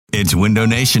It's Window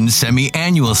Nation's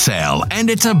semi-annual sale, and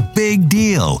it's a big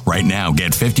deal. Right now,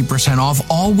 get 50% off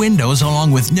all windows along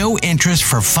with no interest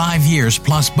for 5 years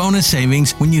plus bonus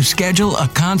savings when you schedule a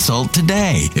consult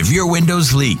today. If your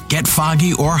windows leak, get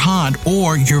foggy or hot,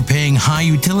 or you're paying high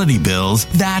utility bills,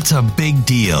 that's a big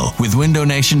deal. With Window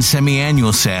Nation's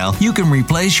semi-annual sale, you can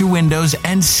replace your windows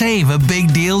and save a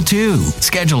big deal too.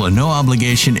 Schedule a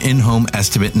no-obligation in-home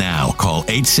estimate now. Call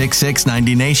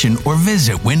 866-90NATION or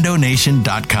visit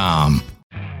windownation.com.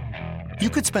 You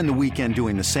could spend the weekend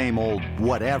doing the same old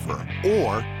whatever,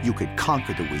 or you could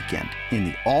conquer the weekend in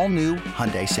the all-new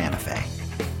Hyundai Santa Fe.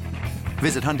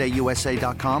 Visit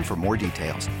HyundaiUSA.com for more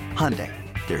details. Hyundai,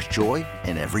 there's joy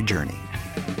in every journey.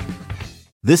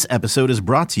 This episode is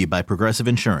brought to you by Progressive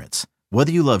Insurance.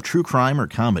 Whether you love true crime or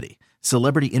comedy,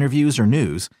 celebrity interviews or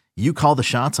news, you call the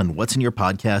shots on what's in your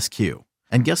podcast queue.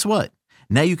 And guess what?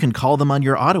 Now you can call them on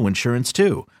your auto insurance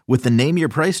too with the Name Your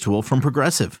Price tool from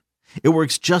Progressive. It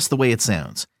works just the way it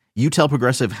sounds. You tell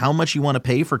Progressive how much you want to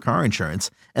pay for car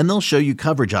insurance, and they'll show you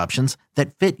coverage options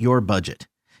that fit your budget.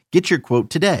 Get your quote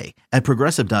today at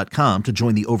Progressive.com to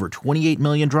join the over 28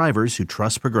 million drivers who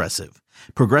trust Progressive.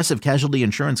 Progressive Casualty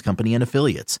Insurance Company and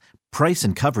Affiliates. Price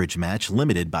and coverage match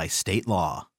limited by state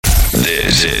law.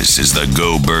 This is the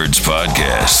Go Birds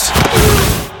Podcast.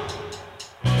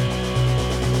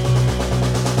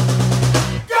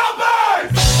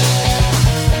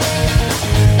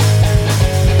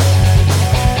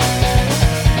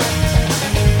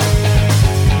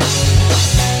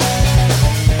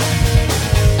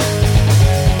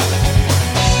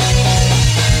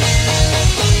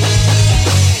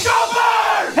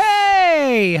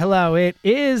 Hello, it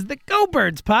is the Go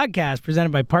Birds podcast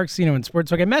presented by Park Casino and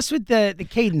Sportsbook. I messed with the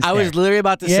cadence. I was literally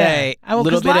about to say a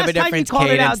little bit of a different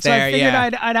cadence so there. I figured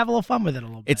I'd have a little fun with it a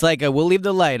little bit. It's like we'll leave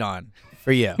the light on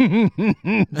for you.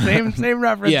 same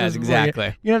reference. Yes,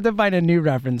 exactly. You have to find a new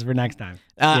reference for next time.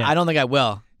 I don't think I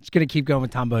will. Just gonna keep going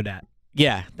with Tom Bodett.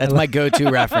 Yeah, that's my go-to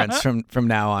reference from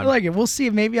now on. I like it. We'll see.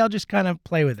 Maybe I'll just kind of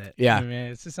play with it. Yeah. I mean,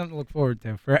 it's just something to look forward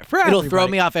to for everybody. It'll throw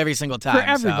me off every single time. For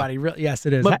everybody. So. Yes,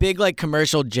 it is. I'm a big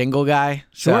commercial jingle guy.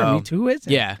 Sure, so, me too. Isn't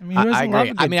yeah, it? I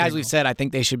agree. I mean, as jingle? we've said, I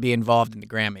think they should be involved in the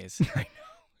Grammys. I know.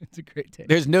 It's a great take.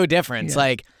 There's no difference.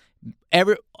 Yeah.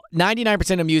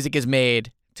 99% of music is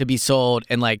made to be sold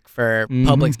and for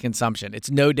public's consumption. It's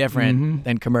no different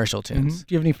than commercial tunes.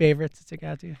 Do you have any favorites to stick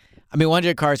out to you? I mean,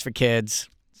 100 Cars for Kids.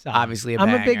 Obviously, I'm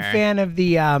banger. a big fan of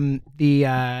the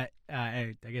I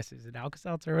guess is it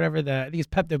Alka-Seltzer or whatever. I think it's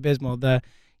Pepto-Bismol.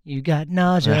 You got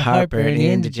nausea, heartburn,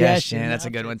 indigestion. That's a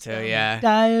good one too. Yeah,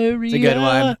 diarrhea. it's a good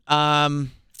one. Wow,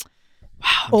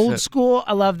 Old school.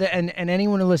 I love that. And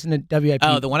anyone who listens to WIP.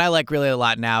 Oh, the one I like really a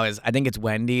lot now is I think it's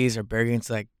Wendy's or Burger. It's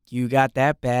like you got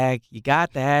that bag, you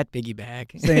got that biggie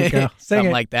bag. Sing it, girl. Sing Something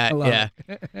it. like that.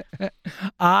 Yeah.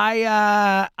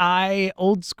 I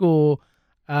old school.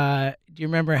 Do you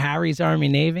remember Harry's Army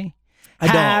Navy? I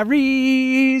don't.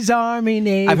 Harry's Army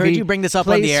Navy. I've heard you bring this up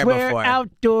on the air place where before.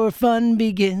 Outdoor fun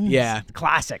begins. Yeah.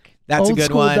 Classic. That's old a good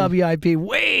school one. WIP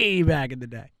way back in the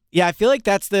day. Yeah, I feel like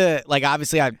that's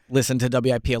obviously I listen to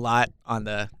WIP a lot on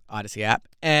the Odyssey app.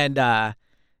 And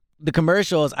the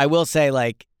commercials, I will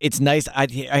say, it's nice. I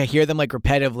hear them,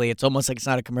 repetitively. It's almost like it's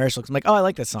not a commercial. 'Cause I'm like, oh, I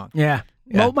like this song. Yeah.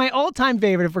 Yeah. Well, my all-time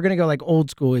favorite, if we're going to go old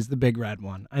school, is the Big Red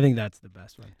one. I think that's the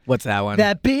best one. What's that one?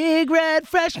 That big red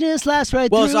freshness lasts right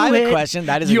Well, through so I have it. a question.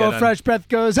 That is a Your good one. fresh breath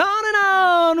goes on and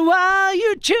on while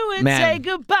you chew it. Man. Say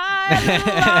goodbye.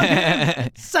 little longer.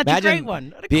 Such a great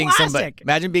one. What a classic.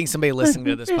 Imagine being somebody listening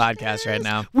to this podcast right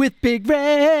now. With Big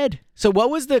Red. So what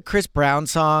was the Chris Brown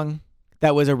song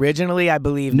that was originally, I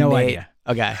believe, No made? idea.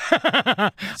 Okay.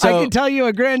 I So can tell you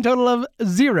a grand total of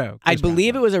 0. I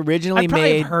believe it was originally I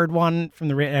probably made. heard one from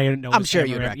the radio. I don't know. I'm sure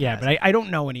you'd Yeah, recognize but I don't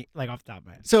know any off the top of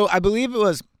my head. So I believe it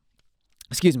was.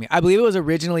 Excuse me. I believe it was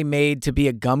originally made to be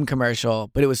a gum commercial,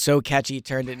 but it was so catchy it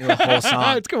turned it into a whole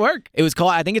song. It's good work. It was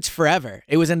called, I think it's Forever.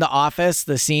 It was in The Office,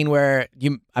 the scene where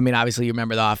obviously you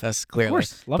remember The Office, clearly. Of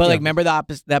course. Love But The remember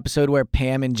the episode where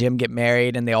Pam and Jim get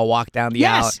married and they all walk down the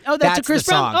aisle? Yes. Oh, that's a Chris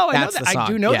the song. Brown. Oh, I know That's that. the song. I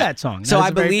do know Yeah. that song. So That is I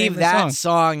a very believe famous that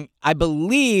song,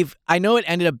 I know it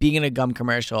ended up being in a gum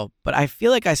commercial, but I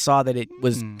feel like I saw that it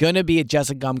was going to be just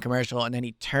a gum commercial and then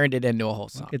he turned it into a whole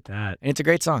song. Look at that. And it's a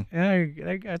great song. Yeah,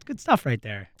 that's good stuff right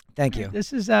there. Thank you.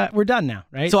 This is we're done now,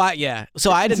 right? So I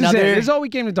had This is another. it. This is all we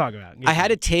came to talk about. I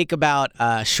had a take about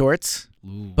shorts,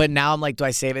 but now I'm like, do I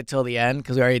save it till the end?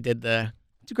 Because we already did the.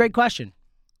 It's a great question.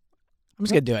 I'm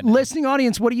just gonna do it. Now. Listening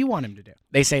audience, what do you want him to do?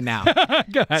 They say now.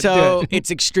 Go ahead, So do it. it's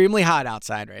extremely hot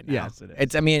outside right now. Yes, it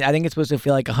is. I think it's supposed to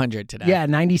feel like 100 today. Yeah,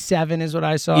 97 is what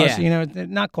I saw. Yeah. So,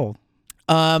 not cold.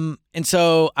 And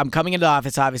so I'm coming into the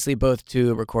office, obviously, both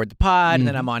to record the pod, and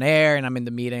then I'm on air, and I'm in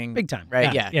the meeting. Big time.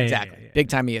 Right? Yeah, exactly. Yeah. Big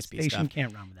time ESP Station stuff.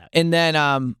 can't run with that. And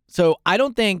then, so I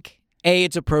don't think, A,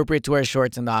 it's appropriate to wear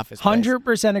shorts in the office place.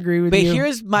 100% agree with But you.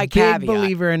 here's my Big caveat.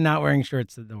 believer in not wearing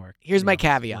shorts to the work. Here's the my office,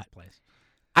 caveat. workplace.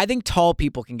 I think tall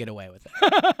people can get away with it.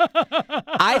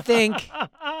 I think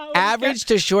average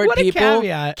to short what a people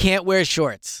caveat. can't wear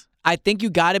shorts. I think you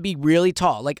got to be really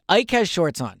tall. Like Ike has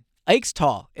shorts on. Ike's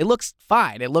tall. It looks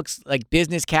fine. It looks like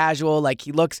business casual. Like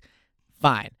he looks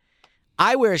fine.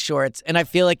 I wear shorts, and I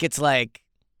feel like it's like,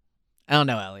 I don't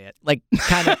know, Elliot. Like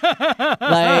kind of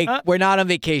like we're not on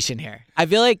vacation here. I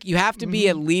feel like you have to be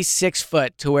at least 6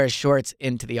 foot to wear shorts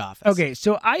into the office. Okay,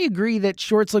 so I agree that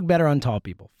shorts look better on tall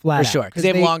people, flat For out, sure, because they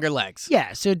have longer legs.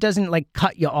 Yeah, so it doesn't like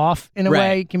cut you off in a Right.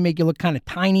 way. It can make you look kind of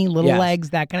tiny, little Yes. legs,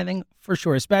 that kind of thing, for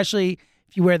sure. Especially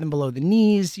if you wear them below the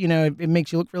knees, you know, it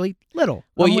makes you look really little.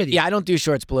 Well, I'm with you. yeah, I don't do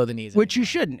shorts below the knees. Which you anymore.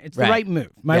 shouldn't. It's Right. the right move.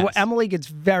 Yes. Emily gets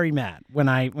very mad when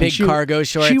Big she, cargo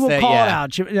shorts. She will that, call yeah.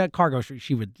 it out. Cargo shorts.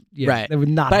 She would. Yeah, Right. They would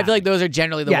not. But I feel like happen. those are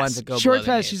generally the Yes, ones that go shorts.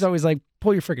 below the knees. She's always like,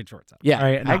 pull your freaking shorts up. Yeah, All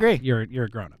right? I agree. You're a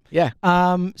grown up. Yeah.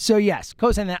 So yes,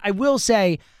 co-sign that. I will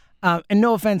say, and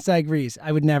no offense to Ike Reese,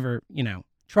 I would never,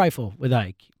 trifle with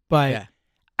Ike, but Yeah.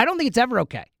 I don't think it's ever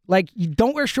okay. Like, you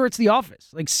don't wear shorts to the office.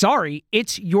 Like, sorry,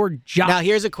 it's your job. Now,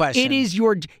 here's a question.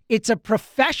 It's a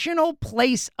professional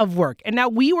place of work. And now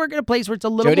we work at a place where it's a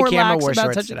little Jody more Cameron lax wore about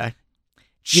shorts such today. a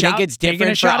Do you think it's taking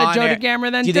different a shot for at Jody on-air-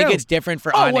 Cameron then Do you think too. it's different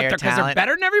for Oh, on-air what? Because they're talent?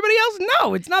 better than everybody else?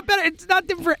 No, it's not better. It's not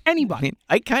different for anybody. I mean,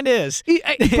 Ike kind of is.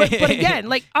 But again,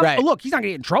 like, Right. look, he's not going to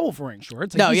get in trouble for wearing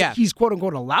shorts. Like, No, he's, yeah. he's quote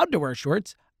unquote allowed to wear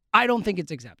shorts. I don't think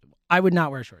it's acceptable. I would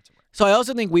not wear shorts at work. So I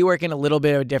also think we work in a little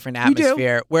bit of a different You do.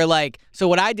 atmosphere where, like, so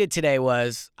what I did today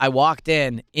was I walked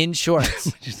in shorts.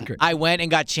 Which is great. I went and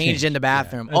got changed in the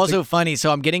bathroom. Yeah. Also funny,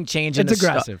 so I'm getting changed in It's the stall.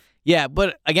 aggressive. Yeah,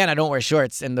 but again, I don't wear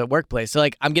shorts in the workplace. So,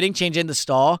 like, I'm getting changed in the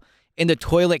stall, and the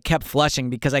toilet kept flushing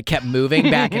because I kept moving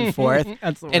back and forth.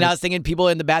 That's the And I worst. was thinking people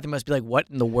in the bathroom must be like, what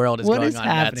in the world is What going is on in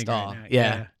that happening stall? right now?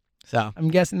 Yeah. So, I'm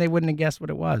guessing they wouldn't have guessed what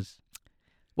it was.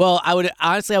 well, I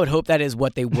would hope that is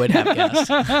what they would have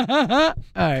guessed. All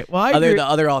right. Well, I agree. The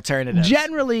other alternatives.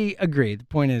 Generally agree. The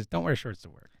point is, don't wear shorts to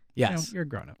work. Yes. You're a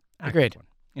grown up. Agreed.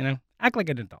 Act like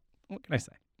an adult. What can I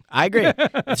say? I agree.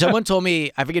 Someone told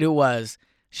me, I forget who it was,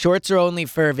 shorts are only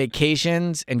for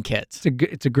vacations and kids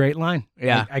It's a great line.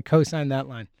 Yeah. I co-sign that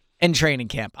line. and training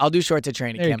camp. I'll do shorts at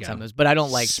training There you camp go. sometimes, but I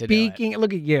don't like to do Speaking,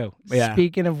 look at you. Yeah.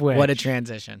 Speaking of which, it. What a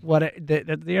transition.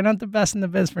 you're not the best in the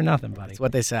biz for nothing, buddy. That's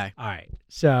what they say. All right.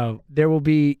 So there will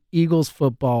be Eagles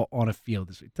football on a field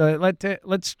this week. So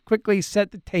let's quickly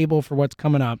set the table for what's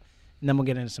coming up, and then we'll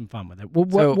get into some fun with it.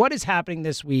 What is happening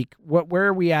this week? Where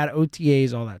are we at?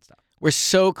 OTAs, all that stuff. We're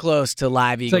so close to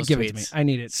live So Eagles give tweets. it to me. I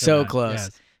need it. So bad. close.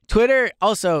 Yes.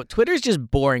 Twitter's just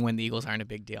boring when the Eagles aren't a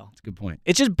big deal. That's a good point.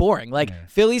 It's just boring. Like Yeah.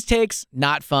 Phillies takes,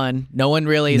 not fun. No one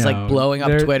really is No, like blowing up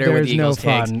Twitter with there's Eagles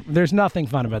no takes. fun. There's nothing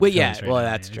fun about Well, the yeah, Phillies right well,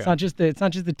 now, that's man. true. It's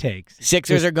not just the takes. It's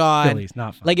Sixers just are gone. Phillies,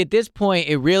 not fun. Like at this point,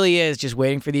 it really is just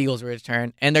waiting for the Eagles to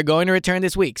return, and they're going to return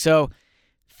this week. So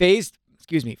phase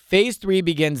 3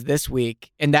 begins this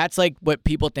week, and that's like what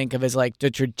people think of as like the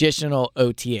traditional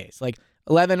OTAs, like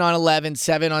 11 on 11,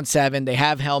 7 on 7. They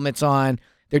have helmets on.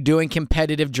 They're doing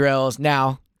competitive drills.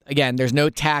 Now, again, there's no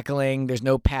tackling, there's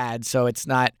no pads, so it's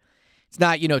not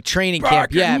training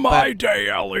camp yet. But day,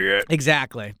 Elliot.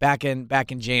 exactly. Back in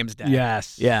James' day.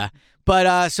 Yes. Yeah.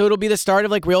 But so it'll be the start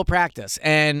of like real practice,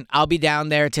 and I'll be down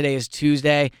there. Today is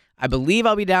Tuesday. I believe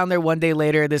I'll be down there one day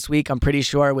later this week. I'm pretty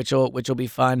sure, which will be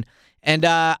fun. And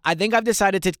I think I've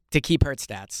decided to keep Hurt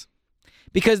stats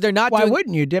because they're not. Why doing,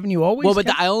 wouldn't you? Haven't you always? Well, but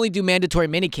kept- I only do mandatory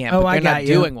minicamp. Oh, but I they're got not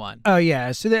you. doing one. Oh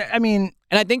yeah. So I mean,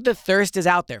 And I think the thirst is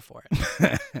out there for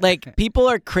it. Like people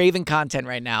are craving content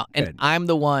right now, and Good. I'm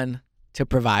the one to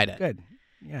provide it. good.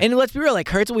 Yeah. And let's be real, like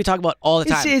Hurts, we talk about all the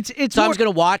time. It's so I'm more, just gonna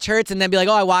watch Hurts and then be like,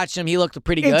 oh, I watched him. He looked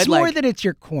pretty good. it's more Like that it's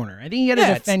your corner. I think you got to Yeah,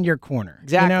 it's- defend your corner.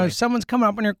 Exactly. If someone's coming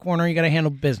up on your corner, you got to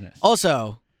handle business.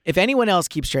 also, if anyone else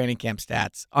keeps training camp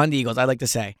stats on the Eagles, I'd like to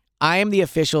say I am the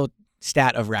official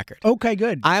stat of record. Okay,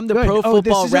 good. I'm the Good. Pro this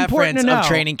Football is important Reference to of know.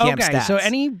 training camp okay, stats. so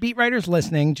any beat writers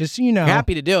listening, just so you know,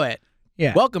 Happy to do it.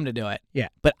 yeah, Welcome to do it. Yeah.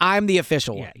 But I'm the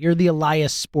official yeah, one. you're the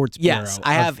Elias Sports Bureau. Yes,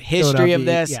 I of have history of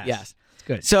Philadelphia. this. Yes. It's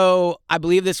good. So I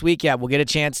believe this week, we'll get a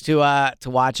chance to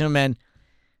watch them, and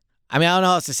I mean I don't know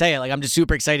how else to say it. Like I'm just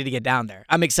super excited to get down there.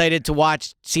 I'm excited to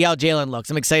see how Jalen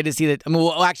looks. I'm excited to see that. I mean,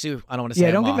 well, actually, I don't want to say.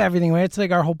 Yeah, don't them give all. everything away. It's like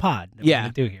our whole pod. That Yeah. we're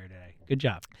gonna do here today. Good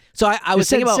job. So I was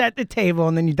Just thinking about set the table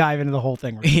and then you dive into the whole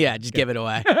thing. yeah, just give it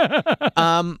away.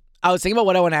 I was thinking about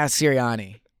what I want to ask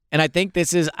Sirianni, and I think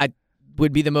this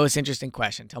would be the most interesting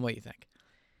question. Tell me what you think.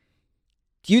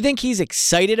 Do you think he's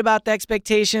excited about the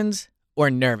expectations or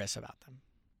nervous about them?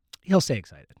 He'll say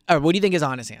excited. Or what do you think his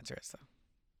honest answer is, though?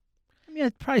 I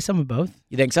mean, probably some of both.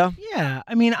 You think so? Yeah.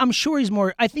 I mean, I'm sure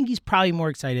I think he's probably more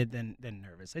excited than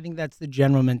nervous. I think that's the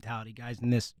general mentality guys in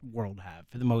this world have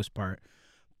for the most part.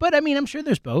 But I mean, I'm sure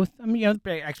there's both. I mean,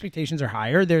 expectations are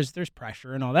higher. There's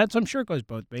pressure and all that. So I'm sure it goes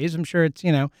both ways. I'm sure it's,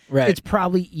 right. It's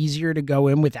probably easier to go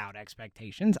in without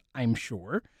expectations, I'm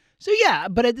sure. So yeah,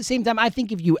 but at the same time, I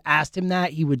think if you asked him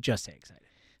that, he would just say excited.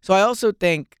 So I also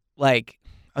think, I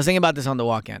was thinking about this on the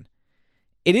walk-in.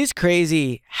 It is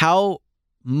crazy how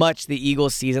much the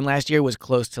Eagles season last year was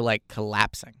close to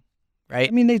collapsing, right?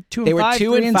 I mean, they were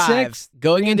 2-5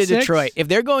 going into 3-6. Detroit. If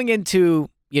they're going into,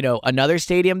 another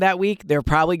stadium that week, they're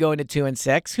probably going to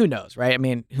 2-6. Who knows, right? I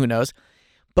mean, who knows?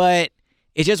 But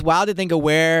it's just wild to think of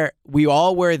where we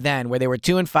all were then, where they were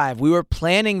 2-5. We were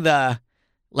planning the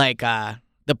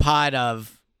pod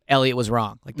of Elliott was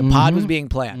wrong. The pod was being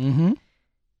planned. Mm-hmm.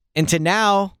 And to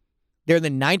now, they're the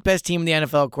 9th best team in the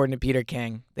NFL, according to Peter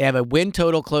King. They have a win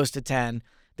total close to 10.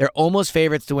 They're almost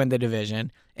favorites to win the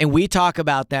division. And we talk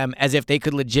about them as if they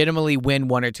could legitimately win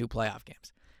 1 or 2 playoff games.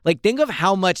 Think of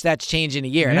how much that's changed in a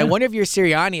year. Yeah. And I wonder if you're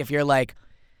Sirianni, if you're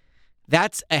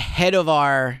that's ahead of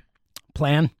our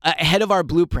plan, ahead of our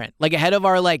blueprint, ahead of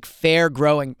our fair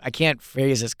growing. I can't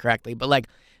phrase this correctly, but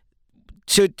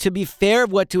to be fair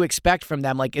of what to expect from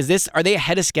them. Are they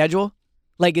ahead of schedule?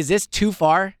 Is this too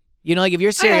far? If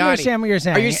you're Sirianni, I understand what you're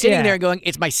saying. Are you sitting there going,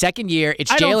 it's my second year,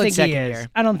 it's Jalen's second year?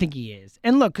 I don't think he is.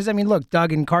 And look, because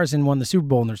Doug and Carson won the Super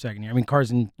Bowl in their second year. I mean,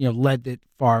 Carson, led it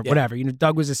far, whatever.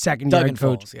 Doug was a second year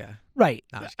coach. Foles, yeah. Right.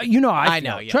 No, I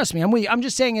know. Yeah. Trust me, I'm with you. I'm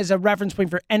just saying as a reference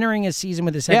point for entering a season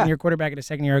with a second year quarterback and a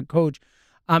second year head coach.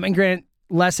 And granted,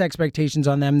 less expectations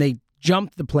on them. They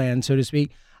jumped the plan, so to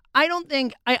speak. I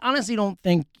honestly don't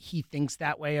think he thinks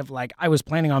that way of I was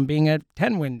planning on being a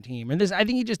 10-win team. And I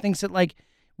think he just thinks that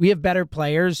we have better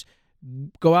players,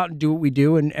 go out and do what we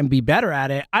do and be better at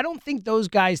it. I don't think those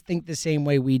guys think the same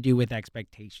way we do with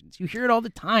expectations. You hear it all the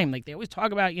time. They always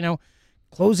talk about,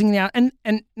 closing the out and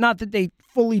not that they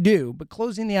fully do, but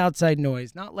closing the outside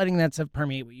noise, not letting that stuff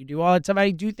permeate what you do, all that stuff. I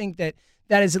do think that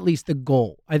is at least the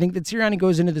goal. I think that Sirianni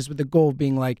goes into this with the goal of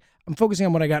being I'm focusing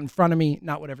on what I got in front of me,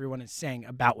 not what everyone is saying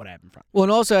about what I have in front of me. Well,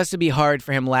 it also has to be hard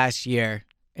for him last year,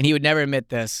 and he would never admit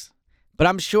this, but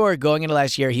I'm sure going into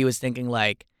last year he was thinking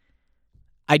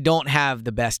I don't have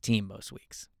the best team most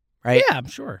weeks, right? Yeah, I'm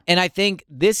sure. And I think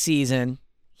this season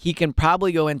he can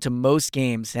probably go into most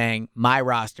games saying my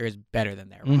roster is better than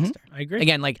their roster. I agree.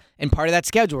 Again, and part of that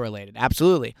schedule related,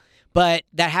 absolutely. But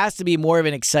that has to be more of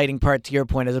an exciting part to your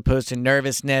point as opposed to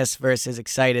nervousness versus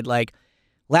excited.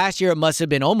 Last year it must have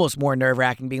been almost more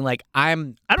nerve-wracking being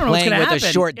I'm playing with a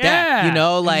short deck,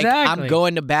 exactly. I'm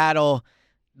going to battle.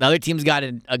 The other team's got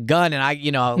a gun,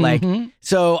 and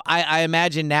so I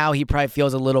imagine now he probably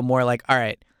feels a little more all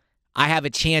right, I have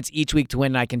a chance each week to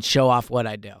win, and I can show off what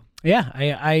I do.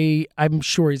 Yeah, I'm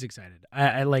sure he's excited.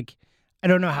 I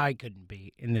don't know how he couldn't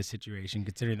be in this situation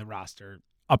considering the roster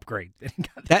upgrade.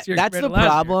 That's the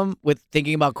problem with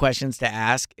thinking about questions to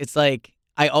ask. It's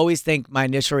I always think my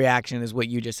initial reaction is what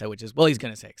you just said, which is, well, he's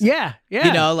going to say excited. Yeah.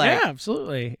 Yeah,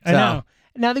 absolutely. I know.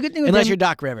 Now, the good thing with unless him, you're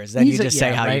Doc Rivers, then you just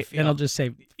say how you feel. And I'll just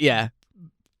say, yeah,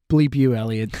 bleep you,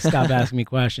 Elliot. Stop asking me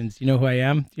questions. You know who I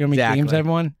am? You know how many games I've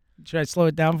won? Should I slow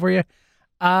it down for you?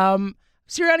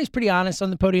 Sirianni's pretty honest on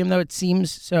the podium, though, it seems.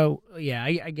 So, yeah,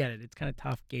 I get it. It's kind of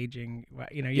tough gauging.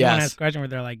 You don't ask a question where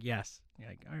they're yes. You're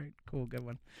all right, cool, good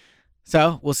one.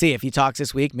 So, we'll see. If he talks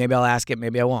this week, maybe I'll ask it,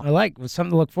 maybe I won't.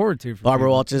 Something to look forward to. Barbara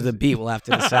Walters, the beat. We'll have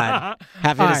to decide.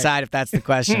 Decide if that's the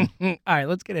question. All right,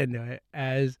 let's get into it.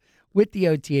 As with the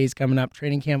OTAs coming up,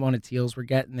 training camp on its heels, we're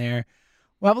getting there.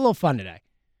 We'll have a little fun today.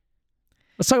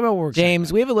 Let's talk about what we're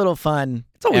James, we have a little fun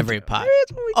every pod.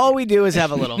 All we do is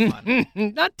have a little fun.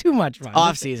 Not too much fun.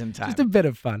 Off-season time. Just a bit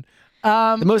of fun.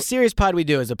 The most serious pod we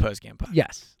do is a post-game pod.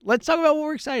 Yes. Let's talk about what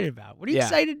we're excited about. What are you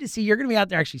excited to see? You're going to be out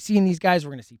there actually seeing these guys.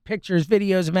 We're going to see pictures,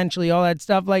 videos, eventually, all that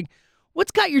stuff.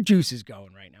 What's got your juices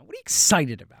going right now? What are you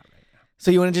excited about right now?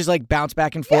 So you want to just bounce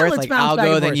back and forth? I'll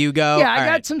go, then you go? Yeah, I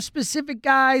got some specific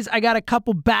guys. I got a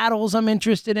couple battles I'm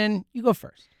interested in. You go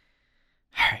first.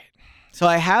 All right. So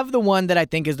I have the one that I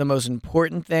think is the most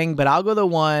important thing, but I'll go the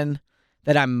one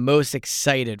that I'm most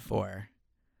excited for.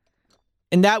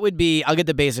 And that would be, I'll get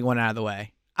the basic one out of the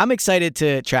way. I'm excited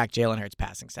to track Jalen Hurts'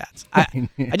 passing stats.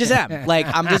 I just am.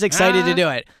 I'm just excited to do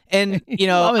it. And,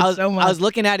 I was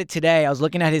looking at it today. I was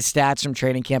looking at his stats from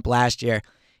training camp last year.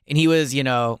 And he was,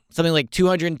 something like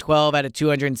 212 out of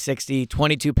 260,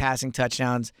 22 passing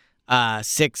touchdowns,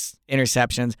 6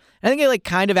 interceptions. I think it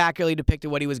kind of accurately depicted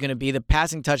what he was going to be. The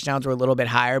passing touchdowns were a little bit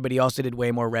higher, but he also did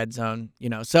way more red zone,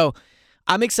 So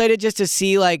I'm excited just to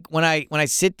see when I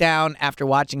sit down after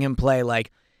watching him play,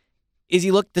 does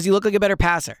he look like a better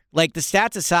passer? Like, the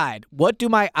stats aside, what do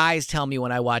my eyes tell me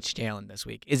when I watch Jalen this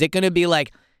week? Is it going to be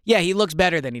yeah, he looks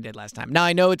better than he did last time? Now,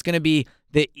 I know it's going to be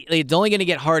it's only going to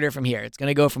get harder from here. It's going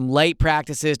to go from light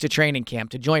practices to training camp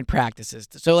to joint practices.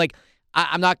 So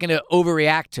I'm not going to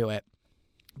overreact to it,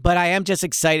 but I am just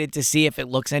excited to see if it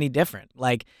looks any different.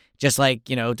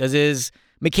 Does his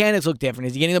mechanics look different?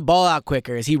 Is he getting the ball out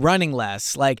quicker? Is he running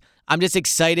less? I'm just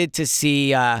excited to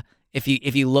see if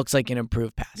he looks like an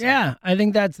improved passer. Yeah, I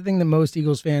think that's the thing that most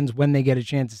Eagles fans, when they get a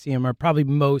chance to see him, are probably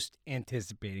most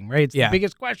anticipating, right? It's the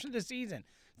biggest question of the season.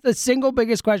 The single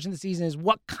biggest question of the season is,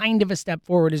 what kind of a step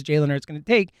forward is Jalen Hurts going to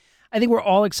take? I think we're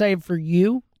all excited for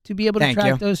you to be able to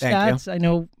track those stats. I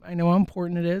know how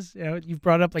important it is. You've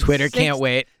brought up Twitter, can't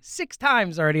wait. 6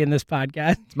 times already in this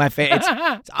podcast. It's my favorite.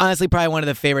 It's honestly probably one of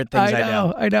the favorite things I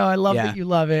do. I know. I love that you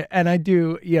love it. And I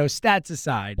do, stats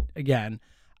aside, again,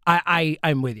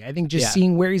 I'm with you. I think just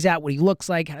seeing where he's at, what he looks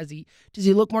like, does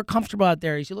he look more comfortable out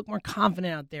there? Does he look more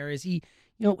confident out there? Is he,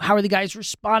 how are the guys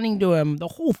responding to him? The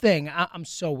whole thing. I'm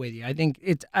so with you. I think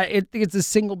it's the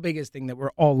single biggest thing that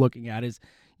we're all looking at is,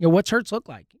 what's Hurts look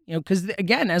like? Because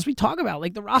again, as we talk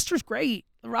about, the roster's great.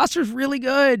 The roster's really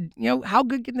good. How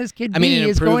good can this kid be? I mean,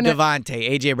 improved Devontae,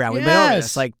 A.J. Brown. We've been over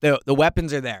this. The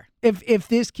weapons are there. If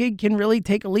this kid can really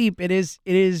take a leap, it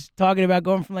is talking about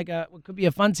going from what could be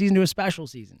a fun season to a special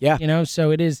season. Yeah.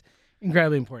 So it is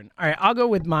incredibly important. All right, I'll go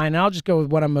with mine. I'll just go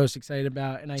with what I'm most excited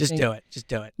about. And Just do it. Just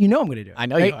do it. I'm going to do it. I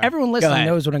know you are. Everyone listening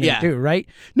knows what I'm going to do, right?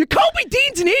 Nakobe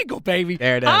Dean's an Eagle, baby.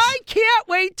 There it is. I can't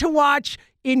wait to watch.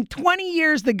 In 20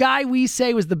 years, the guy we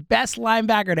say was the best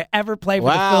linebacker to ever play for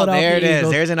the Philadelphia there it Eagles. is.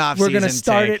 There's an offseason We're going to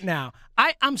start take. it now.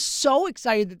 I'm so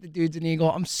excited that the dude's an Eagle.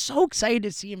 I'm so excited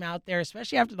to see him out there,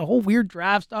 especially after the whole weird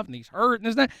draft stuff and he's hurt and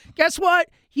there's not. Guess what?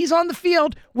 He's on the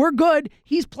field. We're good.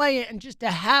 He's playing. And just to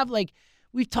have,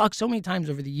 we've talked so many times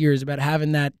over the years about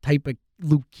having that type of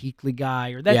Luke Kuechly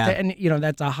guy or that, and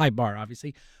that's a high bar,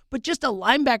 obviously. But just a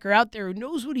linebacker out there who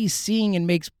knows what he's seeing and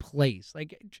makes plays.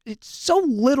 It's so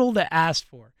little to ask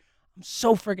for. I'm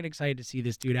so freaking excited to see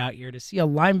this dude out here, to see a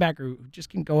linebacker who just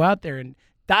can go out there and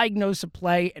diagnose a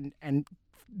play and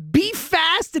be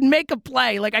fast and make a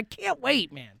play. I can't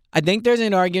wait, man. I think there's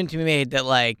an argument to be made that,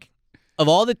 of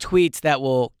all the tweets that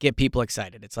will get people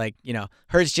excited, it's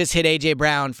Hurts just hit A.J.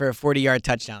 Brown for a 40-yard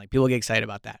touchdown. People get excited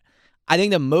about that. I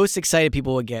think the most excited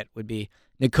people would get would be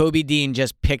Nakobe Dean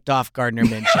just picked off Gardner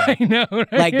Minshew. I know.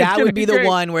 Right? That would be the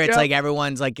one where it's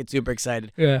everyone's gets super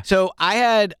excited. Yeah. So I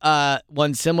had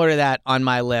one similar to that on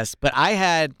my list, but I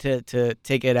had to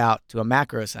take it out to a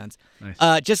macro sense.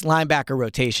 Nice. Just linebacker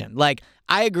rotation.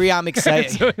 I agree, I'm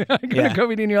excited.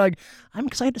 Nakobe Dean, you're I'm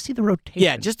excited to see the rotation.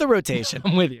 Yeah, just the rotation.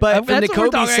 I'm with you. But from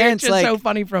Nakobe's sense, it's just so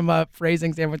funny from a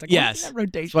phrasing standpoint. Yes, that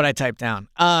rotation? That's what I typed down.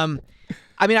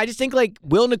 I just think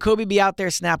will Nakobe be out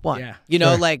there snap one?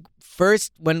 Yeah.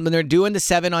 First, when they're doing the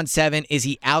 7-on-7, is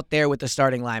he out there with the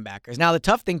starting linebackers? Now, the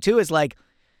tough thing, too, is,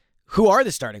 who are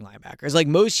the starting linebackers?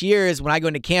 Most years when I go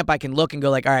into camp, I can look and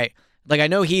go, all right, I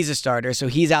know he's a starter, so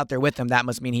he's out there with them. That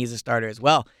must mean he's a starter as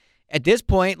well. At this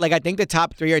point, I think the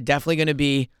top 3 are definitely going to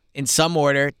be, in some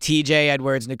order, TJ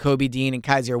Edwards, Nakobe Dean, and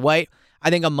Kaiser White.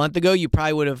 I think a month ago, I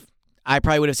probably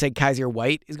would have said Kaiser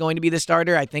White is going to be the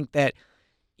starter. I think that,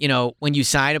 when you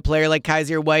sign a player like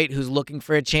Kaiser White who's looking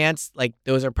for a chance,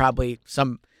 those are probably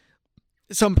some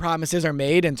promises are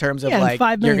made in terms of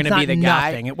 $5 you're going to be the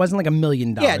guy. It wasn't $1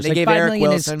 million. Yeah, they gave $5 Eric million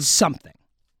Wilson is something.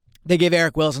 They gave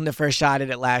Eric Wilson the first shot at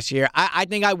it last year. I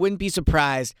think I wouldn't be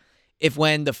surprised if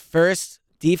when the first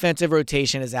defensive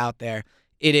rotation is out there,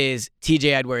 it is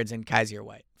TJ Edwards and Kaiser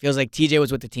White. Feels like TJ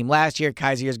was with the team last year.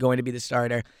 Kaiser is going to be the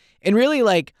starter. And really,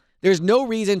 there's no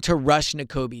reason to rush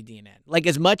Nakobe Dean in.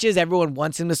 As much as everyone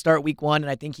wants him to start week 1, and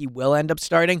I think he will end up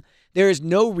starting, there is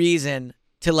no reason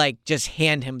to, just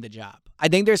hand him the job. I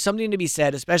think there's something to be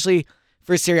said, especially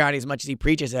for Sirianni, as much as he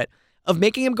preaches it, of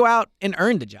making him go out and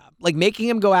earn the job. Making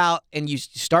him go out and you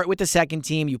start with the second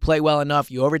team, you play well enough,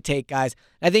 you overtake guys.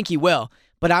 I think he will.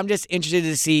 But I'm just interested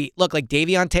to see,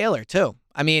 Davion Taylor, too.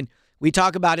 We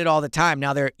talk about it all the time.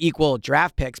 Now they're equal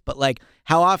draft picks, but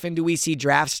how often do we see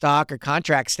draft stock or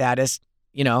contract status,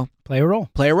 play a role?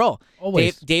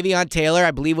 Always. Davion Taylor, I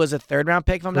believe, was a 3rd-round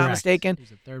pick, if I'm not mistaken. He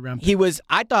was a 3rd-round pick. He was,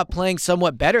 I thought, playing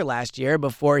somewhat better last year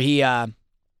before he got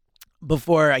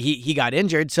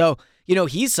injured. So,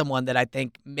 he's someone that I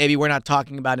think maybe we're not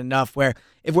talking about enough, where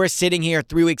if we're sitting here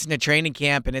 3 weeks into training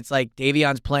camp and it's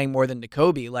Davion's playing more than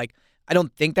Nakobe, I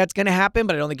don't think that's going to happen,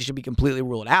 but I don't think it should be completely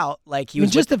ruled out. Like he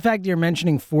was just the fact that you're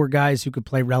mentioning 4 guys who could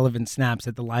play relevant snaps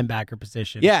at the linebacker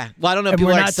position. Yeah, well, I don't know if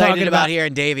people are excited about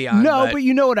hearing Davion. No, but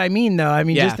you know what I mean, though. I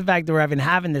mean, Yeah. just the fact that we're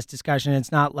having this discussion,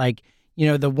 it's not like,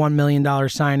 the $1 million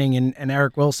signing and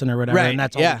Eric Wilson or whatever, Right, and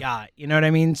that's all yeah. we got. You know what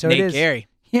I mean? So Nate it is. Gary.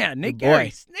 Yeah, Nick Boy. Gary.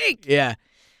 Snake. Yeah.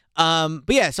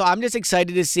 But yeah, so I'm just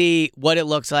excited to see what it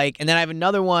looks like. And then I have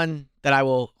another one that I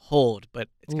will hold, but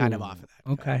it's kind of off of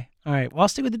that. Okay. All right. Well, I'll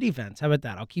stick with the defense. How about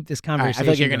that? I'll keep this All right, conversation I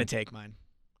feel like you're going. going to take mine.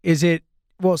 Is it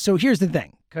well? So here's the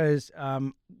thing, because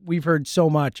we've heard so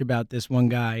much about this one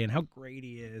guy and how great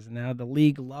he is, and how the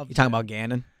league loves. You talking him. about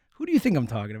Gannon? Who do you think I'm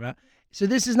talking about? So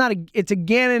this is not it's a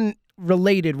Gannon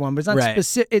related one, but it's not Right.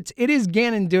 specific. It is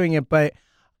Gannon doing it, but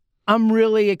I'm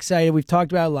really excited. We've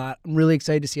talked about it a lot. I'm really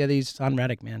excited to see how they use Hassan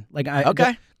Reddick, man.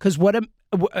 Okay. Because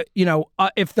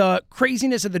if the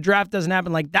craziness of the draft doesn't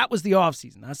happen, like that was the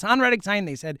offseason. Hassan Reddick signed.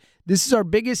 They said this is our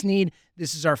biggest need.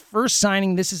 This is our first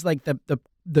signing. This is like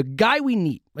the guy we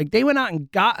need. Like they went out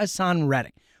and got Hassan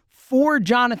Reddick for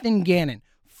Jonathan Gannon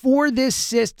for this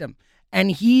system.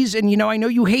 And I know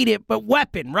you hate it, but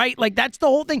weapon, right? Like that's the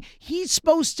whole thing. He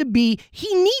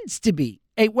needs to be.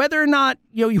 Whether or not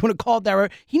you want to call it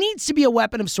that, he needs to be a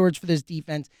weapon of sorts for this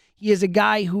defense. He is a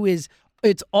guy who is.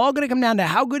 It's all going to come down to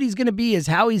how good he's going to be is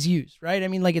how he's used, right? I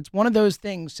mean, like it's one of those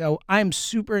things. So I'm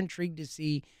super intrigued to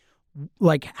see,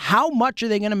 like, how much are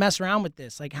they going to mess around with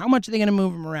this? Like, how much are they going to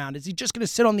move him around? Is he just going to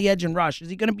sit on the edge and rush? Is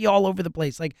he going to be all over the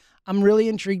place? Like, I'm really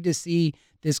intrigued to see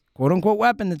this quote unquote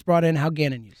weapon that's brought in, how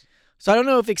Gannon uses it. So I don't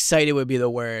know if excited would be the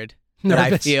word that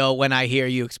I feel when I hear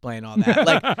you explain all that.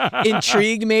 Like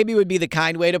intrigued maybe would be the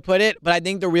kind way to put it, but I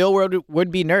think the real word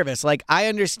would be nervous. Like I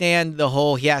understand the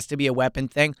whole he has to be a weapon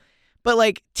thing, but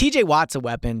like TJ Watt's a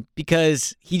weapon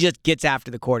because he just gets after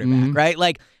the quarterback, right?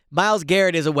 Like Myles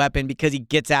Garrett is a weapon because he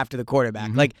gets after the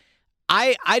quarterback. Like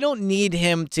I don't need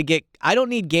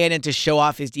Gannon to show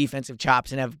off his defensive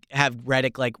chops and have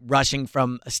Reddick like rushing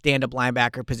from a stand-up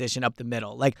linebacker position up the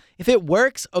middle. Like if it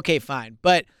works, okay, fine.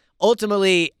 But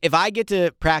ultimately, if I get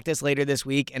to practice later this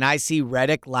week and I see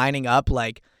Reddick lining up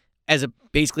like as a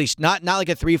basically not like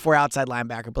a 3-4 outside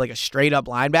linebacker, but like a straight up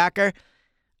linebacker,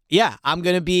 yeah, I'm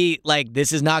going to be like,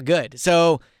 this is not good.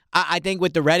 So I think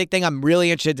with the Reddick thing, I'm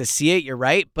really interested to see it. You're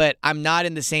right. But I'm not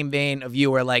in the same vein of you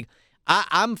where like,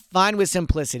 I'm fine with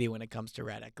simplicity when it comes to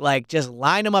Reddick. Like, just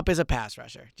line him up as a pass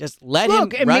rusher. Just let him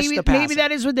rush the passer. Maybe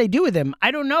that is what they do with him.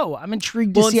 I don't know. I'm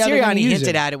intrigued to see how they're going to use it. Sirianni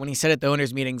hinted at it when he said at the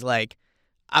owners' meetings, like,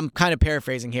 I'm kind of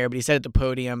paraphrasing here, but he said at the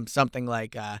podium something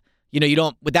like, you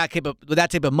don't with that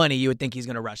type of money, you would think he's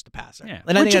going to rush the passer. Yeah.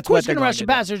 And I think that's what they're going to rush the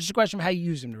passer. It's just a question of how you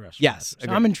use him to rush. Yes, the passer.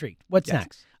 So I'm intrigued. What's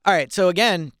next? All right. So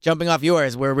again, jumping off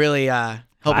yours, we're really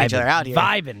helping each other out here.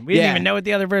 Vibing. We didn't even know what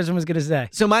the other person was going to say.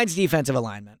 So mine's defensive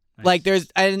alignment. Nice. Like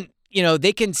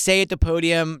they can say at the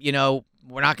podium,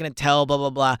 we're not going to tell, blah, blah,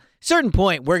 blah. Certain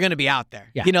point, we're going to be out there.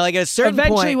 Yeah. Like at a certain point.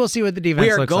 Eventually, we'll see what the defense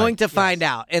looks like. We are going to find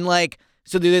out. And like,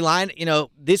 so do they line,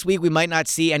 this week we might not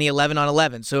see any 11 on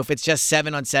 11. So if it's just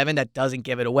 7 on 7, that doesn't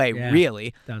give it away,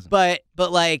 really. Doesn't. But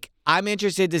like, I'm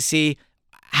interested to see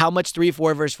how much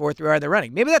 3-4 versus 4-3 are they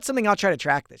running. Maybe that's something I'll try to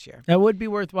track this year. That would be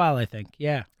worthwhile, I think.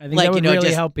 Yeah. I think that would really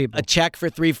just help people. A check for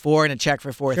 3-4 and a check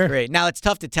for 4-3. Sure. Now, it's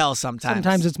tough to tell sometimes.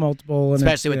 Sometimes it's multiple.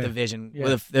 Especially with the vision,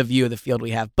 with the view of the field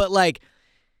we have. But, like,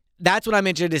 that's what I'm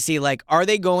interested to see. Like, are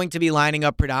they going to be lining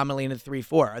up predominantly in a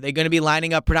 3-4? Are they going to be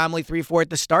lining up predominantly 3-4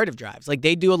 at the start of drives? Like,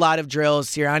 they do a lot of drills.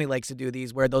 Sirianni likes to do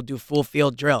these where they'll do full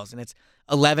field drills, and it's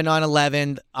 11 on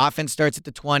 11. Offense starts at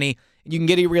the 20. You can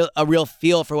get a real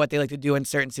feel for what they like to do in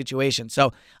certain situations.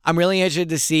 So I'm really interested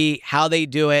to see how they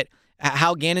do it,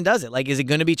 how Gannon does it. Like, is it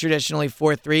going to be traditionally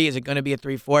 4-3? Is it going to be a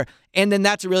 3-4? And then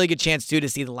that's a really good chance, too, to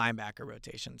see the linebacker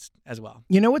rotations as well.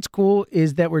 You know what's cool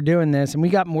is that we're doing this, and we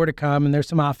got more to come, and there's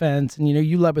some offense, and,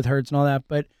 you led with Hurts and all that.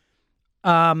 But,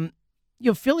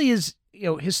 Philly is,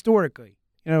 historically,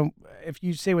 if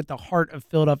you say what the heart of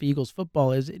Philadelphia Eagles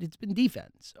football is, it's been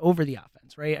defense over the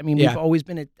offense, right? I mean, we've always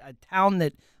been a town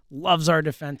that loves our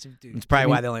defensive dudes. It's probably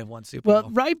why they only have one Super Bowl. Well,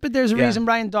 right, but there's a reason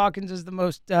Brian Dawkins is the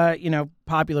most,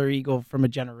 popular Eagle from a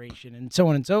generation and so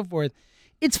on and so forth.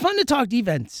 It's fun to talk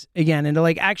defense again and to,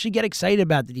 like, actually get excited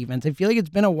about the defense. I feel like it's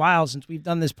been a while since we've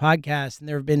done this podcast and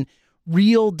there have been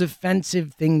real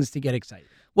defensive things to get excited.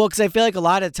 Well, because I feel like a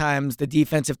lot of times the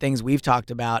defensive things we've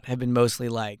talked about have been mostly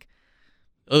like,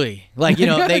 they got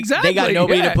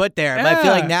nobody to put there. But I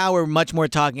feel like now we're much more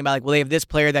talking about like, well, they have this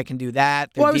player that can do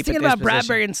that. Well, I was thinking about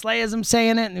Bradbury and Slay as I'm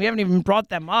saying it, and we haven't even brought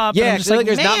them up. Yeah, I feel like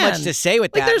there's not much to say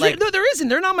with that. No, there isn't.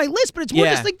 They're not on my list, but it's more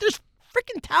just like there's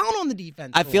freaking talent on the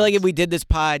defense. I feel like if we did this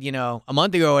pod, a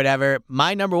month ago or whatever,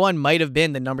 my number one might have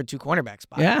been the number 2 cornerback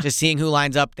spot. Yeah. Just seeing who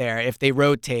lines up there, if they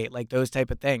rotate, like those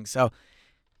type of things. So,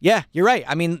 yeah, you're right.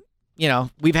 I mean,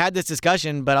 we've had this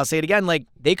discussion, but I'll say it again. Like,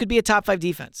 they could be a top 5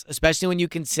 defense, especially when you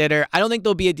consider, I don't think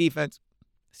they'll be a defense.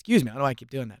 Excuse me. I don't know why I keep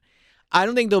doing that. I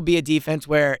don't think there'll be a defense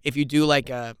where if you do like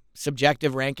a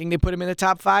subjective ranking, they put them in the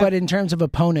top 5. But in terms of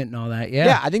opponent and all that, yeah.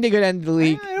 Yeah, I think they could end the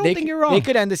league. I don't think you're wrong. They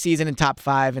could end the season in top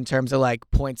 5 in terms of like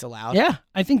points allowed. Yeah,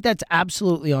 I think that's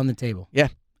absolutely on the table. Yeah.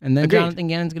 And then Agreed. Jonathan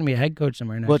Gannon's going to be a head coach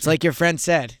somewhere next Well, it's year. like your friend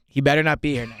said. He better not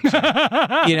be here next year.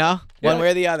 One way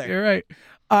or the other. You're right.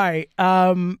 All right.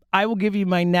 I will give you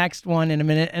my next one in a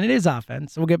minute, and it is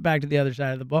offense. So we'll get back to the other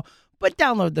side of the ball. But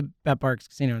download the BetParx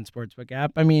Casino and Sportsbook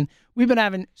app. I mean, we've been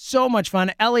having so much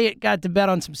fun. Elliot got to bet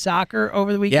on some soccer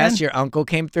over the weekend. Yes, your uncle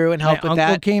came through and helped with that.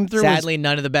 My uncle came through. Sadly,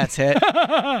 none of the bets hit.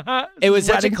 It was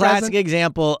such a classic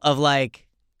example of like,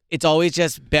 it's always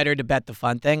just better to bet the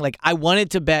fun thing. Like, I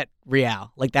wanted to bet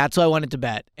Real. Like, that's what I wanted to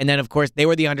bet. And then, of course, they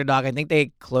were the underdog. I think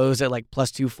they closed at like plus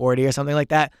 240 or something like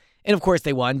that. And, of course,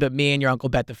 they won, but me and your uncle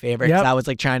bet the favorite because I was,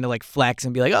 like, trying to, like, flex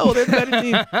and be like, oh, they're the better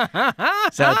team.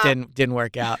 So it didn't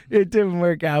work out. It didn't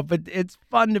work out, but it's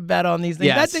fun to bet on these things.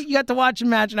 Yes. That's it. You got to watch a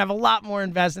match and have a lot more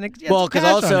invested in it. Well, because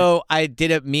also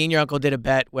me and your uncle did a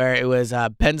bet where it was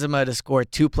Benzema to score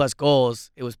 2+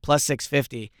 goals. It was plus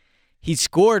 650. He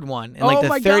scored one in like the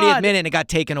 30th minute and it got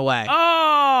taken away.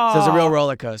 Oh! So it's a real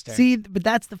roller coaster. See, but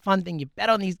that's the fun thing. You bet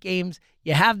on these games.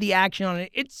 You have the action on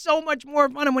it. It's so much more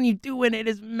fun. And when you do win, it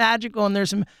is magical. And there's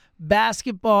some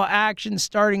basketball action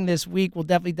starting this week. We'll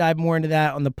definitely dive more into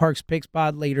that on the Parks Picks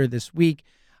pod later this week.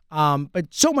 But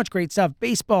so much great stuff.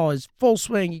 Baseball is full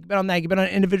swing. You can bet on that. You can bet on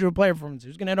individual player performance.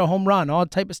 Who's going to hit a home run? All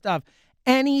type of stuff.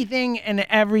 Anything and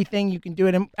everything you can do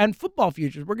it. And football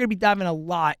futures. We're going to be diving a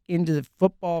lot into the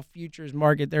football futures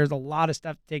market. There's a lot of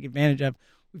stuff to take advantage of.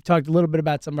 We've talked a little bit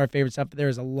about some of our favorite stuff, but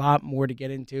there's a lot more to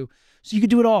get into. So you can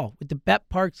do it all with the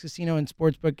BetParx Casino and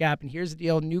Sportsbook app. And here's the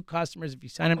deal. New customers, if you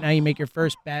sign up now, you make your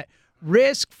first bet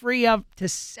risk-free up to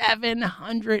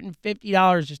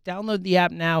 $750. Just download the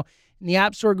app now in the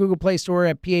App Store, Google Play Store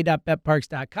at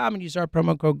pa.betparks.com and use our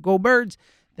promo code GOBIRDS.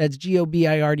 That's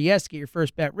GOBIRDS. Get your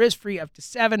first bet risk-free up to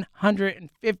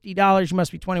 $750. You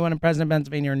must be 21 and present in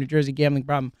Pennsylvania or New Jersey. Gambling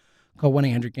problem? Call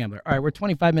 1-800-GAMBLER. All right, we're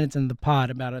 25 minutes into the pod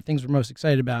about things we're most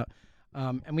excited about,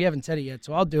 and we haven't said it yet,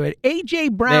 so I'll do it. A.J.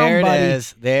 Brown, buddy.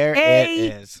 There it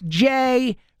is.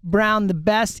 A.J. Brown, the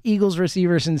best Eagles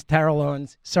receiver since Terrell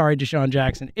Owens. Sorry, Deshaun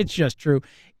Jackson. It's just true.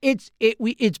 It's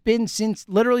been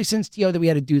literally since T.O. that we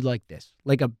had a dude like this,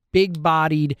 like a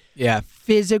big-bodied,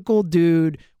 physical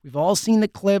dude. We've all seen the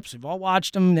clips. We've all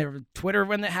watched them. They were Twitter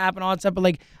when that happened, all that stuff. But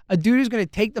like a dude who's going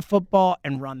to take the football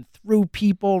and run through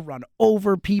people, run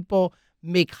over people,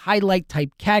 make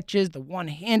highlight-type catches, the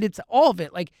one-handed, all of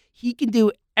it. Like he can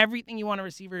do everything you want a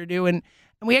receiver to do. And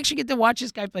we actually get to watch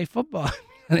this guy play football.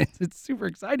 It's super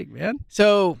exciting, man.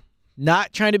 So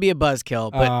not trying to be a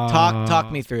buzzkill, but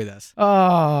talk me through this.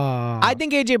 I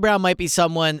think A.J. Brown might be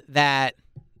someone that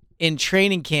in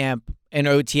training camp and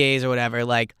OTAs or whatever,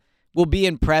 like, will be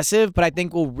impressive, but I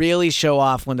think will really show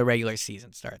off when the regular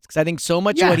season starts. Because I think so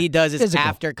much of what he does is physical.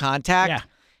 After contact,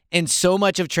 and so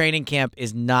much of training camp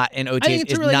is not in OTAs,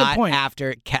 is really not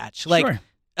after catch. Like,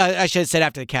 I should have said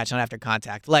after the catch, not after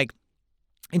contact. Like,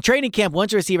 in training camp,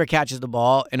 once a receiver catches the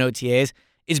ball in OTAs,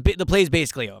 the play's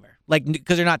basically over. Like,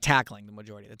 because they're not tackling the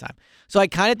majority of the time. So I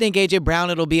kind of think A.J. Brown,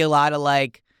 it'll be a lot of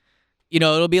like,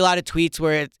 it'll be a lot of tweets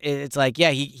where it's like,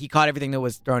 he caught everything that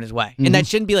was thrown his way. Mm-hmm. And that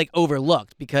shouldn't be like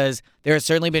overlooked because there has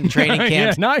certainly been training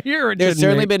camps. Not here. There's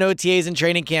certainly been OTAs and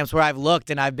training camps where I've looked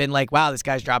and I've been like, wow, this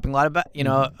guy's dropping a lot of,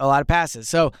 a lot of passes.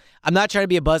 So I'm not trying to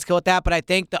be a buzzkill with that, but I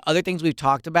think the other things we've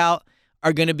talked about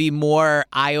are going to be more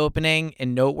eye-opening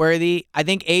and noteworthy. I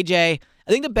think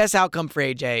the best outcome for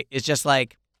AJ is just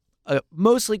like a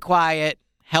mostly quiet,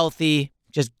 healthy,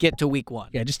 just get to week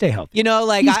 1. Yeah, just stay healthy.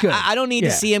 I don't need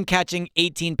to see him catching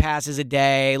 18 passes a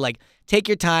day. Like, take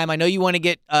your time. I know you want to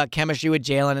get chemistry with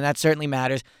Jalen, and that certainly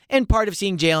matters. And part of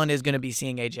seeing Jalen is going to be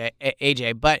seeing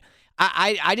AJ. But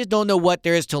I just don't know what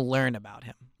there is to learn about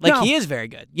him. Like, he is very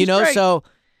good, great. So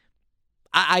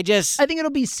I think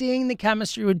it'll be seeing the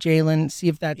chemistry with Jalen, see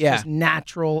if that's just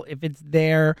natural, if it's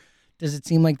there. Does it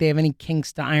seem like they have any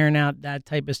kinks to iron out, that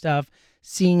type of stuff?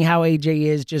 Seeing how AJ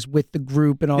is just with the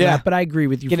group and all that. But I agree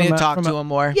with you. Getting to talk to him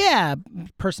more. Yeah,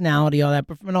 personality, all that.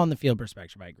 But from an on-the-field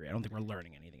perspective, I agree. I don't think we're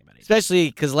learning anything about AJ.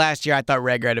 Especially because last year I thought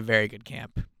Reagor had a very good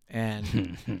camp.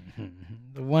 And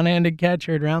the one-handed catch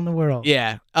heard around the world.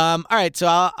 Yeah. All right, so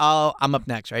I'm up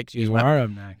next, right? You are up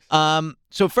next.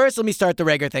 So first, let me start the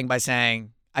Reagor thing by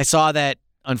saying I saw that,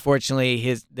 unfortunately,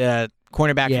 the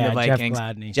cornerback from the Vikings.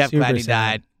 Jeff Gladney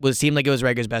died. Seemed like it was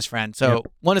Reagor's best friend. So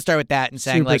want to start with that and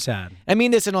saying Super sad. I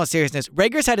mean this in all seriousness.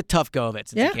 Rager's had a tough go of it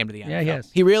since he came to the NFL. Yeah, he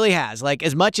has. He really has. Like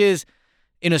as much as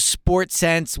in a sports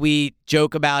sense we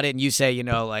joke about it and you say,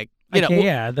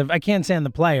 I can't stand the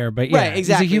player, but right,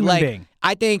 exactly. He's a human being.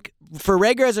 I think for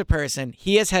Reagor as a person,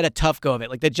 he has had a tough go of it.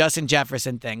 Like the Justin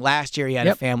Jefferson thing. Last year he had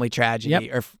a family tragedy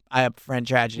or a friend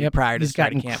tragedy prior to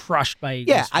starting camp. He's gotten crushed by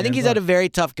Eagles. Yeah, I think he's had a very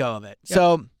tough go of it. Yep.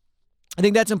 So I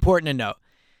think that's important to note.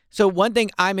 So one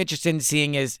thing I'm interested in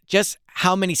seeing is just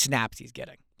how many snaps he's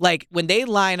getting. Like when they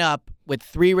line up with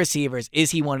 3 receivers,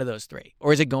 is he one of those 3?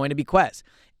 Or is it going to be Quez?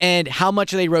 And how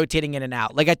much are they rotating in and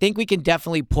out? Like I think we can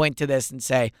definitely point to this and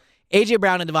say, A.J.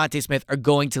 Brown and Devontae Smith are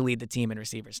going to lead the team in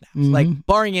receiver snaps. Mm-hmm. Like,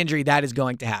 barring injury, that is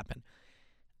going to happen.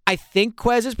 I think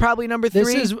Quez is probably number 3.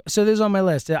 This is on my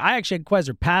list. I actually had Quez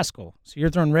or Pascal. So you're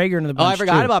throwing Reagor into the bunch. Oh, I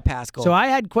forgot too. about Pascal. So I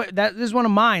had this is one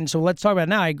of mine. So let's talk about it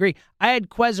now. I agree. I had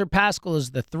Quez or Pascal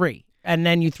as the 3. And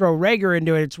then you throw Reagor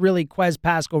into it. It's really Quez,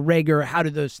 Pascal, Reagor. How do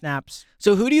those snaps?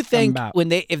 So who do you think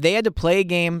if they had to play a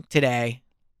game today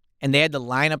and they had to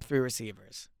line up 3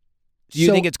 receivers? Do you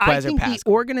think it's Quez or Pascal? I think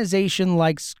the organization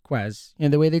likes Quez.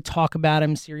 The way they talk about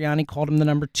him. Sirianni called him the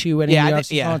number 2 at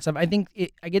stuff. I think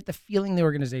I get the feeling the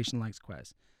organization likes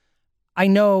Quez. I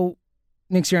know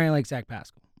Nick Sirianni likes Zach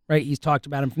Pascal, right? He's talked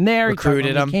about him from there.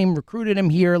 Recruited him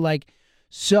here.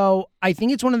 So I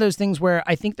think it's one of those things where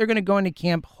I think they're going to go into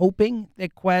camp hoping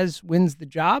that Quez wins the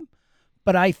job.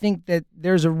 But I think that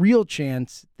there's a real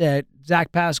chance that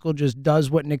Zach Pascal just does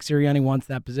what Nick Sirianni wants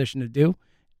that position to do.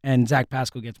 And Zach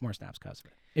Pascal gets more snaps because of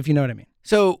it, if you know what I mean.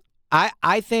 So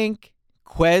I think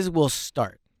Quez will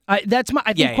start. I think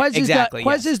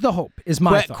Quez is the hope, is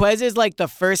my thought. Quez is like the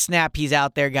first snap he's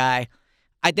out there guy.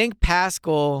 I think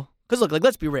Pascal, because look,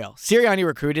 let's be real. Sirianni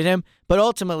recruited him, but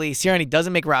ultimately Sirianni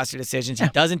doesn't make roster decisions. He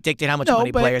doesn't dictate how much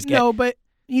money players get. No, but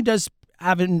he does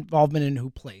have involvement in who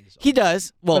plays. He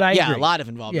does. Well, a lot of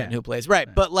involvement in who plays. Right.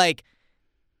 But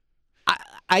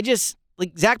I just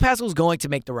Zach Pascal's going to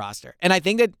make the roster. And I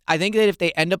think that if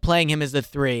they end up playing him as the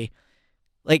 3,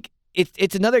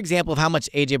 it's another example of how much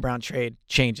A.J. Brown trade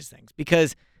changes things.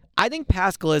 Because I think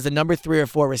Pascal as a number 3 or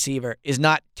 4 receiver is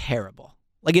not terrible.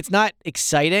 It's not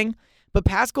exciting. But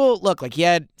Pascal, look, he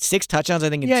had 6 touchdowns, I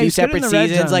think, in 2 separate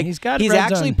seasons. He's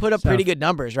actually put up pretty good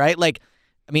numbers, right?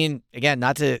 I mean, again,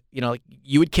 not to,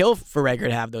 you would kill for Reagor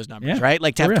to have those numbers, right?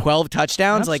 To have 12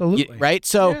 touchdowns, right?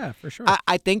 So yeah, for sure.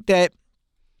 I think that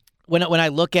when I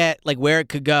look at where it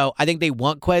could go, I think they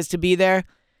want Quez to be there,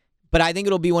 but I think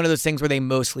it'll be one of those things where they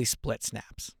mostly split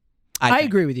snaps. I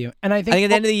agree with you, and I think at the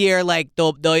end of the year,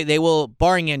 they will,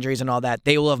 barring injuries and all that,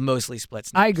 they will have mostly split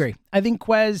snaps. I agree. I think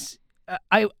Quez.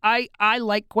 I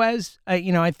like Quez.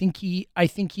 I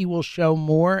think he will show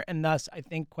more, and thus I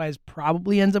think Quez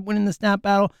probably ends up winning the snap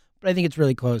battle. But I think it's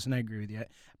really close, and I agree with you.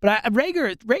 But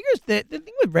Reagor's the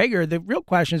thing with Reagor. The real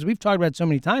question is we've talked about it so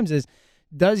many times is,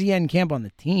 does he end camp on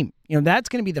the team? That's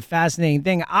going to be the fascinating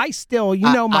thing. I still,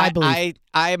 my belief.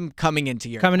 I'm coming into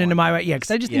your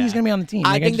because I just think he's going to be on the team.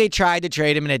 I think they tried to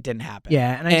trade him and it didn't happen.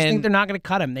 Yeah, and I just think they're not going to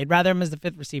cut him. They'd rather him as the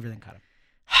 5th receiver than cut him.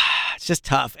 It's just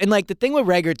tough. And the thing with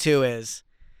Reagor too is,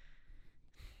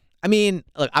 I mean,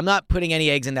 look, I'm not putting any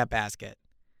eggs in that basket.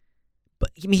 But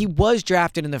he was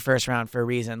drafted in the first round for a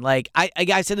reason.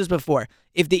 I said this before.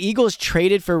 If the Eagles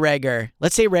traded for Reagor,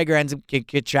 let's say Reagor ends up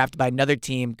get drafted by another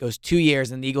team, goes 2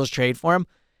 years, and the Eagles trade for him,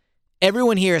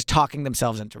 everyone here is talking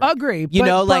themselves into Reagor. Agree.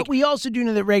 But we also do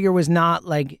know that Reagor was not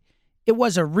it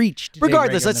was a reach.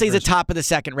 Regardless, let's say he's the top of the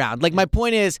second round. My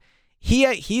point is,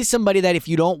 he's somebody that if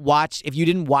you didn't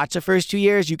watch the first 2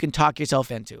 years, you can talk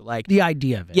yourself into. The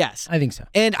idea of it. Yes. I think so.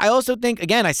 And I also think,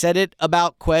 again, I said it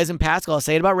about Quez and Pascal, I'll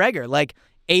say it about Reagor.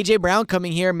 A.J. Brown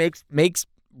coming here makes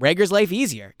Reagor's life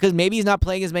easier because maybe he's not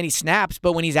playing as many snaps,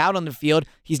 but when he's out on the field,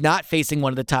 he's not facing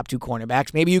one of the top 2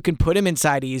 cornerbacks. Maybe you can put him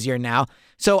inside easier now.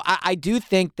 So I do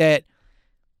think that,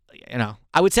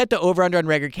 I would set the over-under on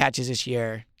Reagor catches this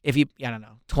year if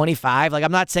 25.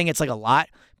 I'm not saying it's a lot,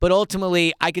 but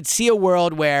ultimately I could see a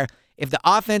world where if the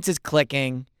offense is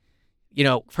clicking,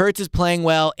 Hurts is playing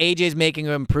well, AJ's making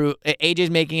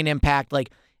an impact.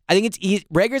 I think it's easy.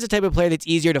 Reagor's the type of player that's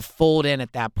easier to fold in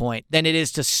at that point than it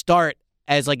is to start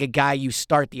as a guy you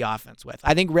start the offense with.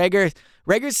 I think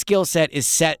Reagor's skill set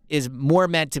is more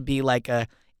meant to be a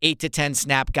 8 to 10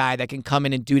 snap guy that can come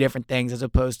in and do different things as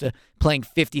opposed to playing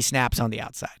 50 snaps on the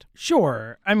outside.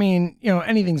 Sure. I mean,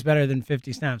 anything's better than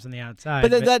 50 snaps on the outside.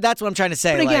 But that's what I'm trying to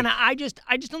say. But again, I just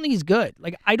don't think he's good.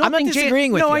 I'm not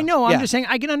disagreeing with you. No, I know. I'm just saying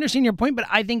I can understand your point, but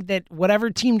I think that whatever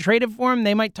team traded for him,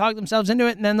 they might talk themselves into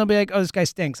it, and then they'll be like, "Oh, this guy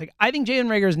stinks." I think Jalen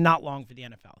Reagor is not long for the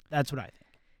NFL. That's what I think.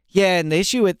 Yeah, and the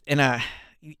issue with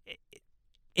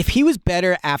if he was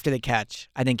better after the catch,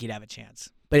 I think he'd have a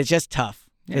chance. But it's just tough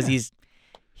because he's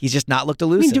just not looked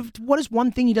elusive. I mean, what is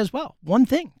one thing he does well? One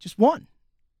thing, just one.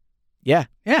 Yeah.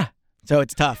 Yeah. So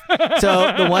it's tough.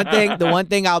 So the one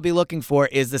thing I'll be looking for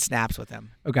is the snaps with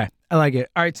him. Okay, I like it.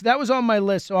 All right, so that was on my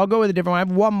list. So I'll go with a different one. I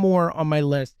have one more on my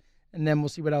list, and then we'll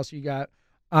see what else you got.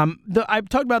 I've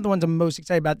talked about the ones I'm most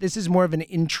excited about. This is more of an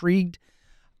intrigued.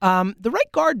 The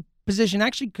right guard position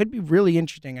actually could be really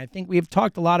interesting. I think we've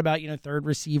talked a lot about third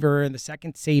receiver and the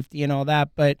second safety and all that,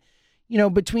 but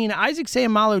between Isaac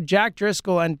Seumalo, Jack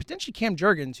Driscoll, and potentially Cam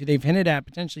Jurgens, who they've hinted at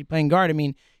potentially playing guard. I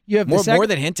mean. You have more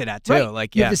than hinted at too. Right.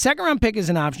 You have the second round pick as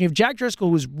an option. You have Jack Driscoll,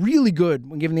 who was really good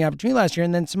when given the opportunity last year,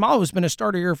 and then Seumalo has been a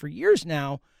starter here for years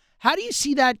now. How do you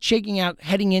see that shaking out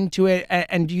heading into it?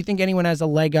 And do you think anyone has a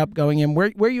leg up going in?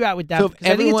 Where are you at with that? So because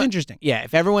I think it's interesting. Yeah,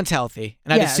 if everyone's healthy,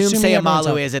 and I'd assume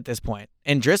Seumalo is at this point,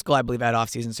 and Driscoll, I believe, had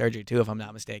offseason surgery too, if I'm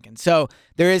not mistaken. So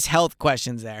there is health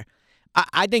questions there.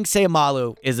 I think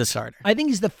Seumalo is the starter. I think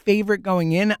he's the favorite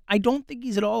going in. I don't think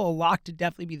he's at all a lock to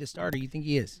definitely be the starter. You think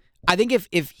he is? I think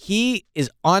if he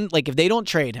is on, if they don't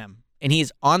trade him and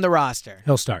he's on the roster,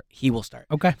 he'll start. He will start.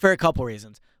 Okay. For a couple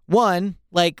reasons. One,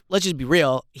 let's just be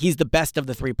real, he's the best of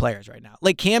the three players right now.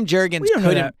 Cam Jurgens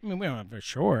couldn't. We don't know for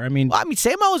sure.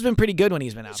 Seumalo's been pretty good when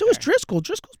he's been out there. So is Driscoll.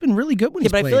 Driscoll's been really good when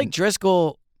he's played. But I feel like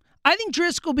Driscoll. I think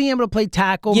Driscoll being able to play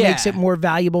tackle makes it more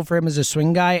valuable for him as a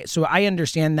swing guy. So I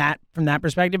understand that from that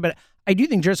perspective. But I do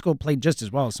think Driscoll played just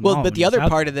as well as Seumalo. Well, but the other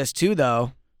part of this too,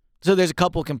 though, so there's a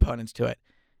couple components to it.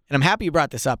 And I'm happy you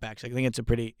brought this up, actually. I think it's a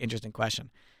pretty interesting question.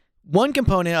 One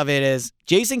component of it is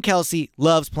Jason Kelce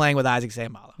loves playing with Isaac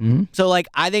Seumalo. Mm-hmm. So,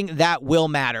 I think that will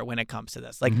matter when it comes to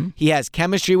this. He has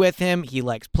chemistry with him. He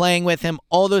likes playing with him.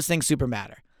 All those things super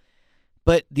matter.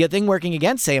 But the other thing working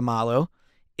against Seumalo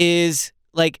is,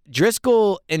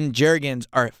 Driscoll and Jurgens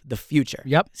are the future.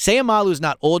 Yep. Seumalo's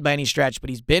not old by any stretch, but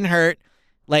he's been hurt.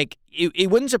 It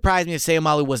wouldn't surprise me if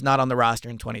Seumalo was not on the roster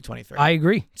in 2023. I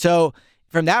agree. So,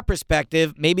 from that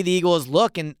perspective, maybe the Eagles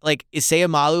look and is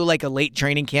Seumalo a late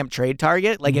training camp trade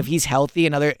target? If he's healthy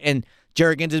and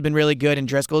Jurgens has been really good and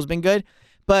Driscoll's been good.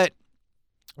 But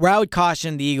where I would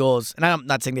caution the Eagles, and I'm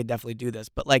not saying they definitely do this,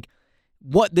 but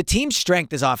what the team's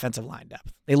strength is offensive line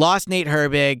depth. They lost Nate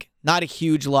Herbig, not a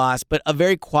huge loss, but a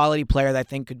very quality player that I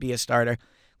think could be a starter.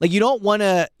 You don't want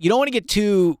to get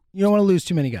too. You don't want to lose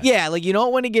too many guys. Yeah, you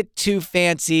don't want to get too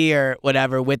fancy or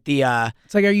whatever with the.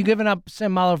 It's are you giving up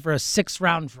Seumalo for a 6th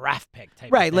round draft pick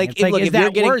type? Right, of thing?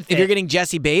 If you're getting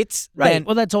Jesse Bates, right? Then,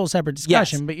 well, that's a whole separate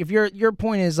discussion. Yes. But if your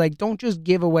point is don't just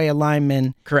give away a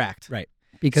lineman. Correct. Right.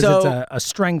 Because it's a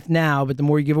strength now, but the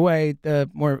more you give away, the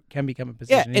more it can become a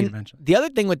position need eventually. The other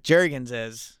thing with Jurgens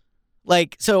is.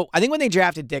 So I think when they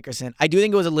drafted Dickerson, I do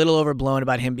think it was a little overblown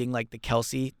about him being the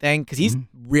Kelce thing because he's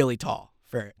really tall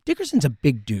for it. Dickerson's a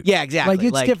big dude. Yeah, exactly.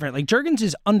 It's different. Jurgens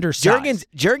is undersized.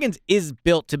 Jurgens is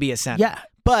built to be a center. Yeah.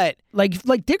 But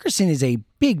Dickerson is a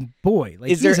big boy.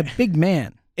 He's a big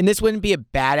man. And this wouldn't be a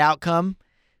bad outcome,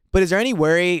 but is there any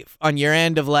worry on your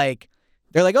end of they're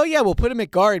oh yeah, we'll put him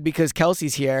at guard because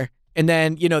Kelce's here. And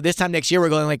then, this time next year, we're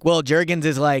going well, Jurgens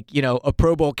is a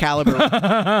Pro Bowl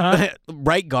caliber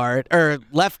right guard or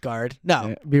left guard. No.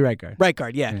 Yeah, be right guard. Right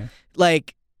guard, yeah.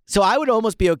 So I would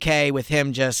almost be okay with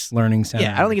him just learning center.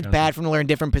 Yeah, I don't think it's bad for him to learn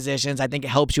different positions. I think it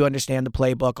helps you understand the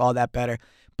playbook, all that better.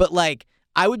 But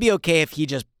I would be okay if he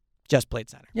just played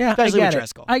center. Yeah, especially with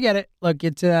Driscoll. I get it. Look,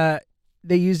 it's they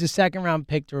used a 2nd round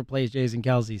pick to replace Jason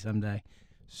Kelce someday.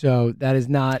 So that is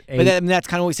not a. But that's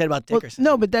kind of what we said about Dickerson.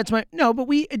 Well, no, but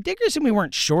Dickerson, we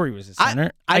weren't sure he was a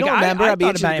center. I don't remember. I'd be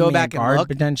interested to go back and look.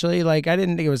 Potentially. I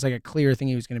didn't think it was a clear thing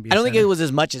he was going to be. I don't think it was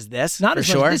as much as this. Not for as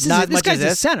sure. This not as much guy's as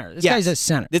this. A center. This guy's a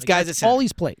center. This guy's a center. All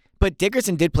he's played. But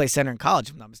Dickerson did play center in college,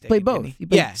 if I'm not mistaken. Played both. He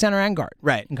played center and guard.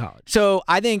 Right. In college. So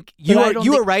I think you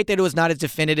were right that it was not as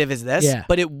definitive as this. Yeah.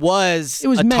 But it was a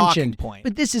mentioned, talking point.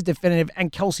 But this is definitive,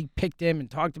 and Kelce picked him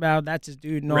and talked about that's his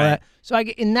dude and all right. that. So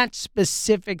in that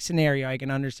specific scenario, I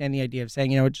can understand the idea of saying,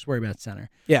 just worry about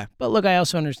center. Yeah. But look, I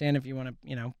also understand if you want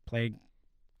to, play.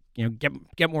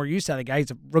 Get more use out of the guy. He's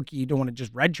a rookie. You don't want to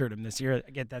just redshirt him this year. I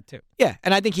get that too. Yeah,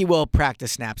 and I think he will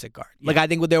practice snaps at guard. Yeah. I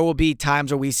think there will be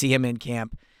times where we see him in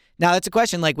camp. Now, that's a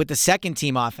question, with the second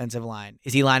team offensive line,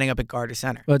 is he lining up at guard or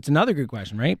center? Well, it's another good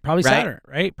question, right? Probably center,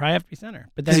 right? Probably have to be center.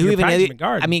 But then who even is at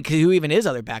guard. who even is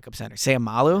other backup center?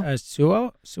 Seumalo?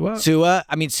 Sua?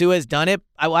 Sua's done it.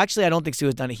 I don't think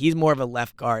Sua's done it. He's more of a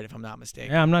left guard, if I'm not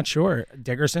mistaken. Yeah, I'm not sure.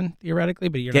 Dickerson, theoretically,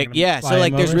 but you're not yeah, so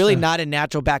there's really not a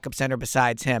natural backup center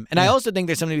besides him. And I also think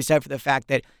there's something to be said for the fact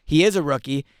that he is a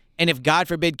rookie. And if, God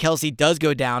forbid, Kelce does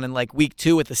go down in week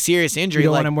 2 with a serious injury,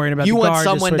 you want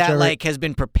someone that has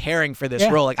been preparing for this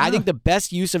role. I think the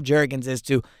best use of Jurgens is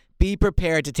to be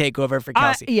prepared to take over for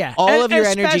Kelsey. Yeah. All of your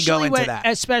energy go into that.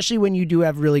 Especially when you do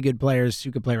have really good players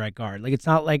who could play right guard. Like, it's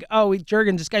not like,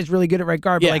 Juergens, this guy's really good at right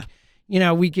guard, but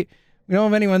we don't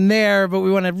have anyone there, but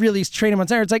we want to really train him on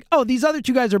center. It's like, these other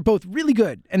two guys are both really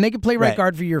good, and they can play right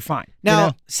guard for you, fine.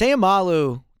 Now,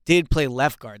 Seumalo did play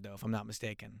left guard, though, if I'm not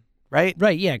mistaken. Right?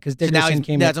 Right, yeah, because Dickerson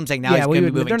came in. That's what I'm saying. Now he's going to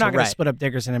be moving they're not to going right. to split up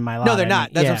Dickerson and Mailata. No, they're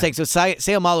not. That's what I'm saying. So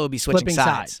Seumalo will be switching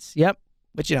sides. Yep.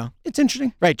 But, it's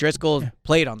interesting. Right, Driscoll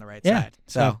played on the right side.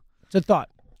 So it's a thought.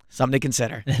 Something to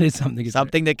consider. It is something to consider.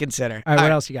 Something to consider. All right,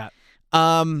 what else you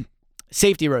got?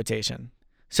 Safety rotation.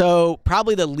 So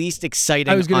probably the least exciting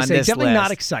on this list. I was going to say, definitely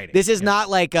not exciting. This is not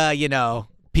like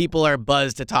people are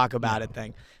buzzed to talk about it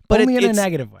thing. But only in a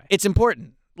negative way. It's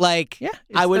important. Like,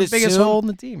 I would assume the biggest hole in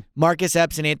the team. Marcus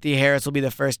Epps and Anthony Harris will be the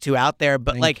first two out there,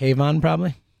 but like Kayvon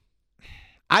probably.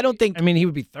 I don't think. I mean, he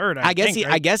would be third. I guess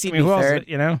he'd be who third.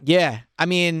 Else, Yeah. I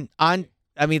mean,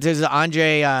 there's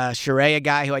Andre Cheret, a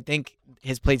guy who I think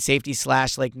has played safety /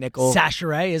 like nickel.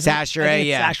 Sachere, isn't it? Sachere,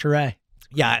 yeah. Sachere.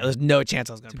 Yeah, there's no chance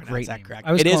I was going to pronounce that correct.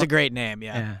 It is a great name.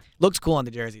 Yeah. Looks cool on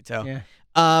the jersey too. Yeah.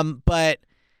 But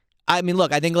I mean,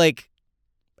 look, I think like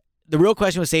the real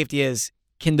question with safety is,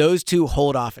 can those two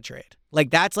hold off a trade?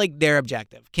 Like, that's like their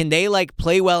objective. Can they like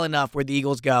play well enough where the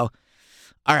Eagles go,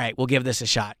 all right, we'll give this a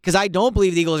shot? Because I don't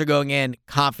believe the Eagles are going in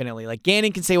confidently. Like,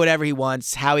 Gannon can say whatever he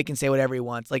wants. Howie can say whatever he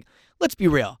wants. Like, let's be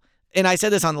real. And I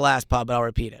said this on the last pod, but I'll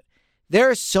repeat it. There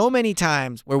are so many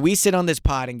times where we sit on this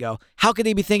pod and go, how could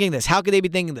they be thinking this? How could they be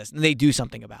thinking this? And they do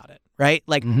something about it, right?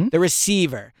 Like the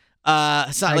receiver,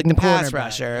 like the pass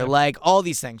rusher, like all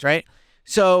these things, right?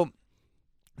 So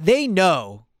they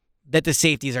know that the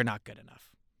safeties are not good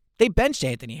enough. They benched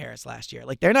Anthony Harris last year.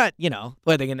 Like, they're not,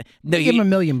 what are they going to... They gave him $1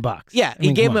 million. Yeah,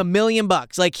 he gave him $1 million.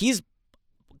 Like, he's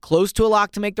close to a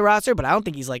lock to make the roster, but I don't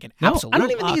think he's like an absolute I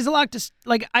don't even think he's a lock to...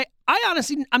 Like, I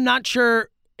honestly, I'm not sure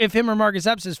if him or Marcus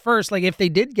Epps is first. Like, if they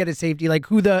did get a safety, like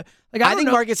who the... Like, I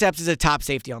think Marcus Epps is a top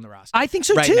safety on the roster. I think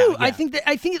so, right too. Now, yeah. I think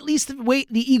at least the way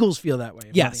the Eagles feel that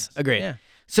way. Yes, agreed. Yeah.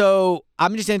 So,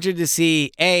 I'm just interested to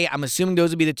see, I'm assuming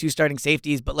those would be the two starting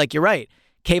safeties, but like, you're right.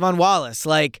 Kayvon Wallace,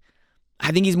 like...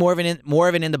 I think he's more of an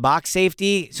in the box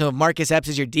safety. So if Marcus Epps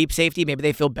is your deep safety, maybe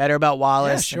they feel better about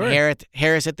Wallace and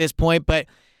Harris at this point. But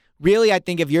really, I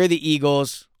think if you're the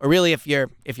Eagles, or really if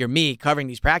you're me covering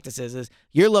these practices, is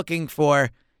you're looking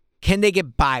for, can they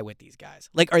get by with these guys?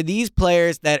 Like, are these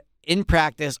players that in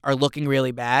practice are looking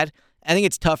really bad? I think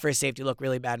it's tough for a safety to look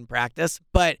really bad in practice,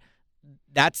 but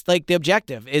that's like the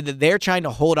objective. They're trying to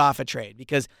hold off a trade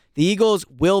because the Eagles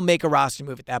will make a roster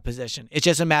move at that position. It's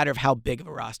just a matter of how big of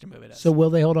a roster move it is. So will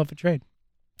they hold off a trade?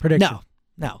 Prediction?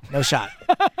 No shot.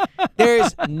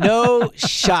 There's no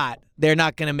shot they're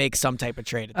not going to make some type of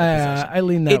trade at that position. I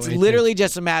lean that way. It's literally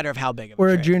just a matter of how big of a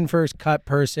trade. Or a June 1st cut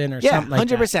person or something like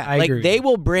 100%. that. Like, they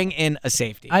will bring in a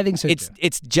safety. I think so, too.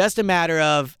 It's just a matter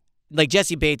of, like,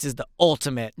 Jesse Bates is the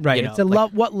ultimate. Right. It's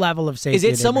what level of safety is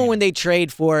it someone when they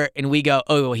trade for and we go,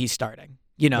 oh, well, he's starting?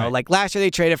 Like last year they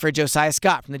traded for Josiah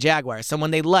Scott from the Jaguars, someone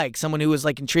they liked, someone who was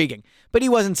like intriguing. But he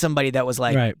wasn't somebody that was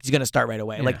like, he's going to start right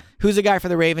away. Yeah. Like, who's the guy for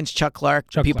the Ravens? Chuck Clark.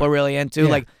 People are really into. Yeah.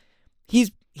 Like,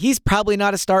 he's probably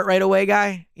not a start right away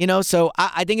guy, So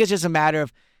I think it's just a matter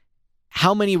of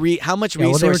how much resources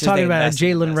well, they were talking about a invest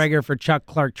Jalen Reagor for Chuck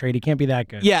Clark trade. He can't be that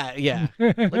good. Yeah.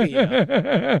 Look at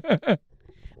you.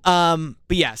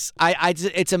 But yes,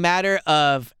 it's a matter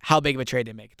of how big of a trade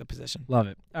they make at the position. Love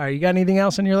it. All right, you got anything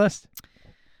else on your list?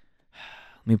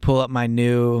 Let me pull up my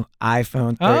new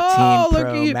iPhone 13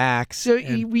 Pro Max. So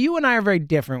you and I are very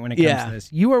different when it comes to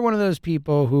this. You are one of those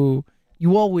people who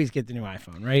you always get the new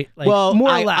iPhone, right? Like, well,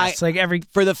 more or less.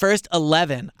 For the first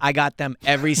 11, I got them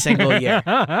every single year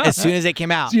as soon as they came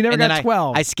out. So you never got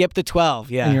 12. I skipped the 12,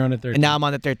 yeah. And you're on the 13. And now I'm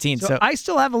on the 13. So I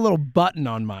still have a little button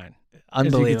on mine.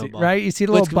 Unbelievable. Right? You see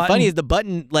the little button? What's funny is the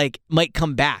button might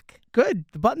come back. Good.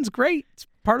 The button's great. It's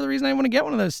part of the reason I want to get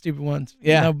one of those stupid ones.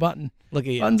 Yeah. No button. Look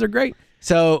at you. Buttons are great.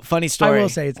 So, funny story. I will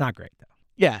say it's not great though.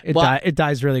 Yeah. It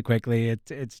dies really quickly.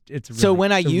 It's really, so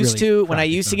when I used to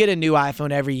get a new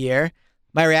iPhone every year,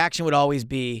 my reaction would always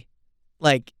be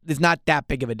like, there's not that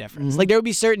big of a difference. Mm-hmm. Like, there would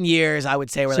be certain years I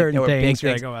would say where there were big things.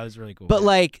 You're like, oh, that was really cool. But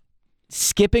like,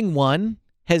 skipping one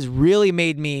has really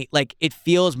made me, like, it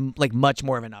feels like much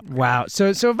more of an upgrade. Wow. So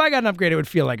if I got an upgrade, it would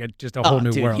feel like just a whole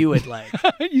new world. You would like.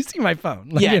 You see my phone.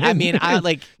 Like, yeah, I mean, I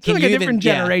like. It's like a different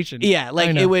generation. Yeah,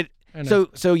 like it would.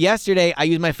 So yesterday I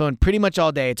used my phone pretty much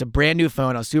all day. It's a brand new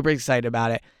phone. I was super excited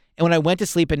about it. And when I went to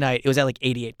sleep at night, it was at like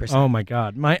 88%. Oh my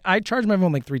God. I charge my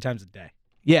phone like 3 times a day.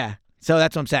 Yeah. So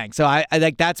that's what I'm saying. So I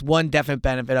like, that's one definite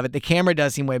benefit of it. The camera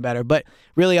does seem way better, but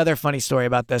really other funny story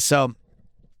about this. So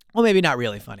Well, maybe not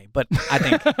really funny, but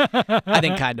I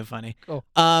think kind of funny. Cool.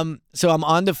 So I'm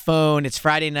on the phone. It's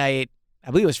Friday night. I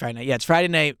believe it was Friday night. Yeah, it's Friday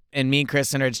night, and me and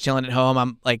Kristen are just chilling at home.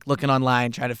 I'm like looking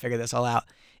online, trying to figure this all out.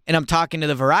 And I'm talking to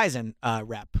the Verizon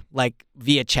rep, like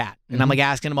via chat. And I'm like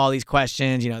asking him all these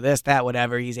questions, this, that,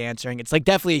 whatever. He's answering. It's like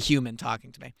definitely a human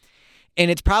talking to me. And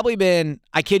it's probably been,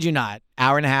 I kid you not,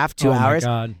 hour and a half, 2 hours. Oh,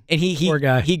 my God. And Poor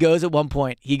guy. he goes at one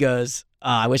point, he goes,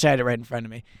 I wish I had it right in front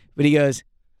of me. But he goes,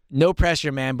 no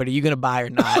pressure, man, but are you going to buy or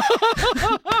not?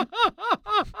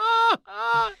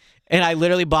 And I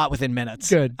literally bought within minutes.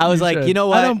 Good. I was like, should. you know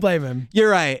what? I don't blame him. You're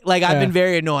right. Like, I've been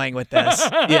very annoying with this.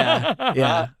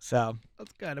 Yeah. So.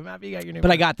 That's good. I'm happy you got your new But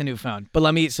phone. I got the new phone. But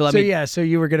let me. So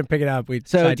you were going to pick it up.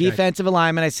 So defensive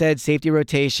alignment, I said safety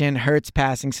rotation, Hurts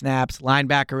passing snaps,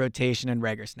 linebacker rotation, and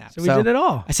Rager snaps. So we did it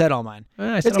all. I said all mine.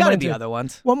 There's There's got to be other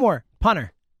ones. One more.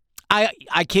 Punter. I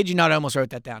kid you not, I almost wrote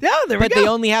that down. Yeah, there we But go. they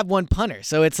only have one punter,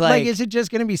 so it's like is it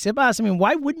just going to be Sibas? I mean,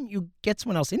 why wouldn't you get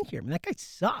someone else in here? I mean, that guy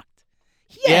sucked.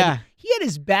 He had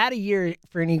as bad a year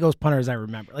for an Eagles punter as I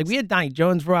remember. Like, we had Donnie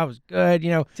Jones for a while, was good.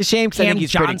 It's a shame because I Cam think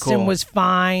he's Johnson pretty cool. was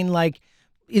fine. Like,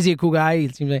 is he a cool guy?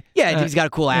 It seems like He's got a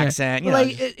cool accent. But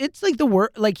it's like the word.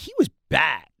 Like, he was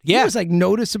bad. Yeah. He was like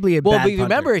noticeably a bad Well, but punter.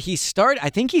 remember I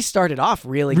think he started off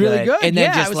really good. and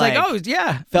then just I was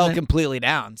like, fell completely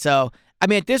down. So I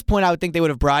mean, at this point, I would think they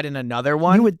would have brought in another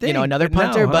one. You would think, another but no,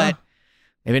 punter, huh? but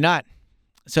maybe not.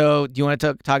 So do you want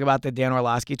to talk about the Dan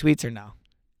Orlovsky tweets or no?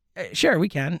 Sure, we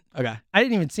can. Okay. I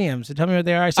didn't even see him, so tell me what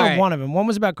they are. I saw All right. one of them. One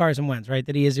was about Carson Wentz, right?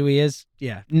 That he is who he is.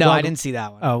 Yeah. No, I Welcome- didn't see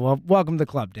that one. Oh well, welcome to the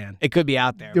club, Dan. It could be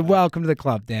out there. You're but- welcome to the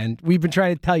club, Dan. We've been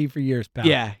trying to tell you for years, pal.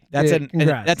 Yeah, that's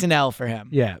Congrats. that's an L for him.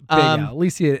 Yeah, big L. At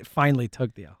least he finally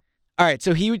took the L. All right,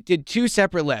 so he did two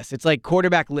separate lists. It's like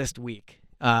quarterback list week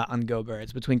on Go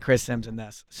Birds between Chris Sims and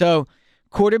this. So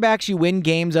quarterbacks you win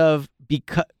games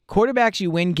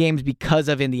because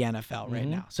of in the NFL right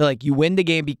now. So like you win the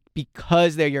game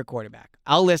because they're your quarterback.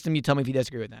 I'll list them. You tell me if you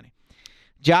disagree with any.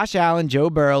 Josh Allen, Joe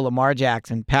Burrow, Lamar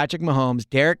Jackson, Patrick Mahomes,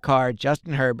 Derek Carr,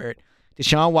 Justin Herbert,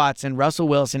 Deshaun Watson, Russell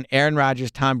Wilson, Aaron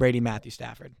Rodgers, Tom Brady, Matthew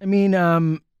Stafford. I mean,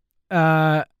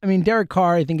 Derek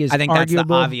Carr, I think that's the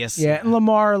arguable. obvious. Yeah, and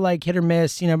Lamar, like, hit or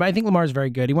miss, but I think Lamar's very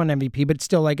good. He won MVP, but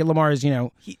still, like, Lamar is, The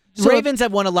So- Ravens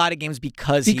have won a lot of games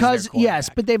because he's their quarterback. yes,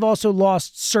 but they've also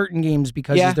lost certain games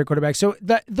because he's their quarterback. So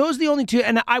those are the only two,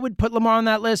 and I would put Lamar on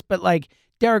that list, but like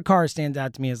Derek Carr stands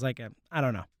out to me as like I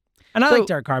don't know. And I like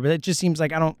Derek Carr, but it just seems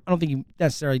like I don't think you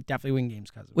necessarily definitely win games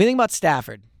because of it. What do you think about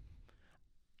Stafford?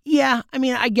 Yeah, I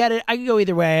mean, I get it. I could go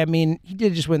either way. I mean, he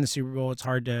did just win the Super Bowl. It's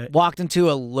hard to. Walked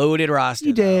into a loaded roster.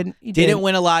 He did. though. He Didn't did.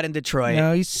 win a lot in Detroit.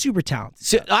 No, he's super talented.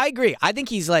 So, I agree. I think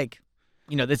he's like,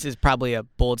 this is probably a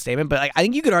bold statement, but I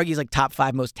think you could argue he's like top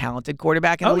 5 most talented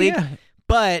quarterback in the league. Yeah.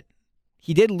 But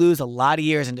he did lose a lot of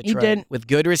years in Detroit did. with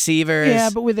good receivers. Yeah,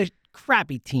 but with a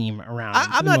crappy team around. him,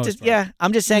 I'm for the not most just part.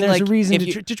 I'm just saying And there's like a reason if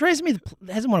you- Detroit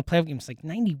hasn't won a playoff game since like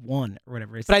 91 or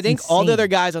whatever. but I think all the insane. other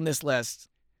guys on this list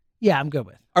Yeah, I'm good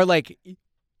with. are like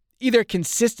either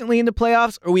consistently in the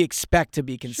playoffs or we expect to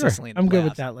be consistently in the playoffs. I'm good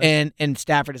with that list. And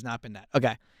Stafford has not been that.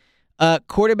 Okay.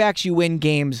 Quarterbacks you win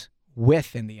games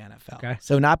with in the NFL. Okay.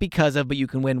 So not because of, but you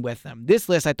can win with them. This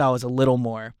list I thought was a little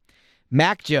more.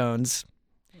 Mac Jones,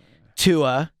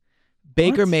 Tua,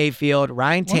 Baker What? Mayfield,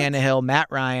 Ryan What? Tannehill, Matt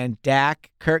Ryan,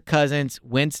 Dak, Kirk Cousins,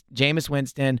 Jameis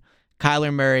Winston,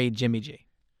 Kyler Murray, Jimmy G.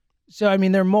 So I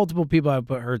mean, there are multiple people I would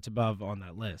put Hurts above on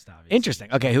that list. Obviously,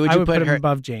 Interesting. Okay, who would I you would put him her?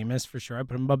 above Jameis for sure. I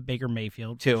put him above Baker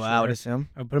Mayfield. for Tua, I would sure. assume.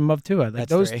 I would put him above Tua. Like That's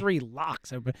those 3. 3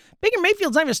 locks. I would put. Baker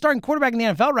Mayfield's not even a starting quarterback in the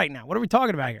NFL right now. What are we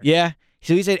talking about here? Yeah.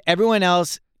 So he said everyone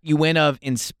else you win of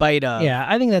in spite of. Yeah,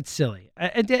 I think that's silly.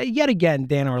 Yet again,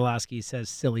 Dan Orlovsky says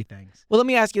silly things. Well, let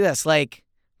me ask you this: like,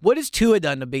 what has Tua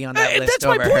done to be on that list? That's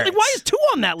my over point. Like, Hurts? why is Tua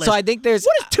on that list? So I think there's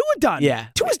what has Tua done? Yeah.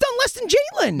 Tua's done less than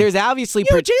Jalen. there's obviously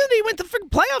Jalen he went to the freaking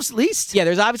playoffs at least.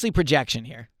 there's obviously projection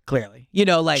here. Clearly,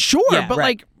 like Sure, yeah, but right.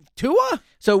 like Tua,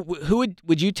 So who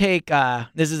would you take?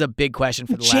 This is a big question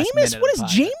for the last minute. Jameis. of What the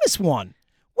has podcast. Jameis won?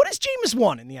 What has Jameis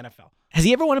won in the NFL? Has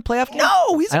he ever won a playoff game?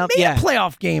 No, he's I don't- made yeah. a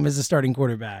playoff game as a starting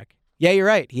quarterback. Yeah, you're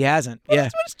right. He hasn't. What yeah.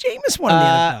 has Jameis won in the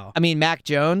NFL? I mean, Mac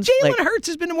Jones. Jalen like, Hurts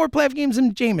has been to more playoff games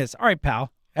than Jameis. All right, pal.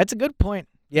 that's a good point.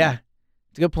 Yeah,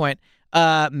 it's a good point.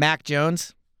 Mac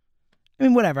Jones. I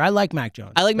mean, whatever. I like Mac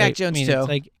Jones. I like Mac Right? Jones, I mean, too. It's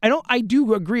like I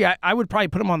do agree. I would probably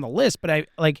put him on the list, but I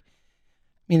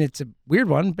mean, it's a weird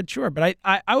one, but sure. But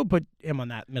I would put him on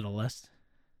that middle list,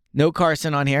 No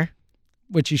Carson on here.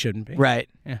 which he shouldn't be. Right.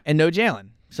 Yeah. And no Jalen.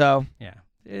 So Yeah.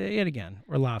 Yet again,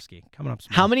 Orlovsky coming up.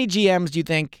 how many GMs do you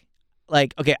think?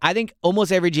 Like, okay, I think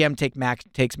almost every GM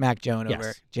takes Mac Jones over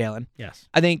Yes. Jalen. Yes.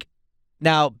 I think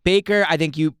now Baker. I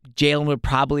think you Jalen would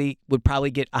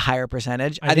probably get a higher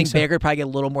percentage. I think so. Baker would probably get a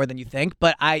little more than you think,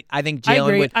 but I think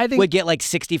Jalen would get like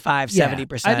 65,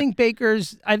 70%.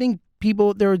 I think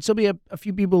people, there would still be a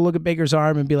few people who look at Baker's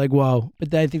arm and be like, whoa.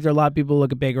 But then I think there are a lot of people who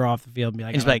look at Baker off the field and be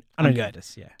like, I don't get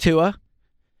this. Yeah. Tua?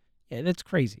 Yeah, that's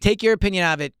crazy. Take your opinion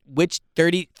out of it. Which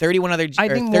 31 other 30 GMs? I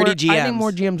think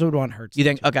more GMs would want Hurts. You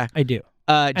think? Okay. I do.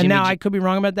 And now I could be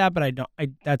wrong about that, but I don't.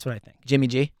 That's what I think. Jimmy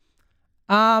G?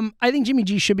 I think Jimmy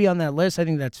G should be on that list. I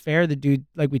think that's fair. The dude,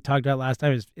 like we talked about last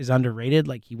time, is underrated.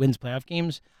 Like, he wins playoff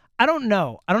games. I don't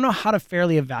know how to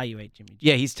fairly evaluate Jimmy G.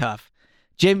 Yeah, he's tough.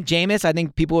 Jameis, I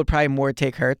think people would probably more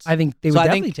take Hurts. I think they would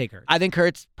definitely take Hurts. I think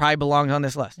Hurts probably belongs on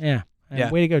this list. Yeah.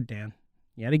 Way to go, Dan.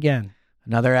 Yet again.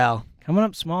 Another L. Coming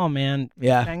up small, man.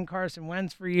 Yeah. Ben Carson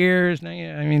Wentz for years. Now,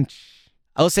 I mean,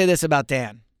 I will say this about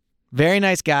Dan. Very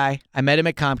nice guy. I met him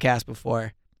at Comcast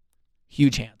before.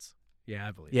 Huge hands. Yeah,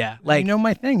 I believe. Yeah, like, you know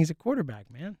my thing. He's a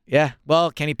quarterback, man. Yeah. Well,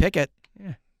 Kenny Pickett.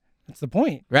 Yeah, that's the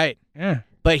point. Right. Yeah.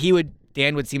 But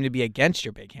Dan would seem to be against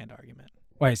your big hand argument.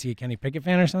 Why, is he a Kenny Pickett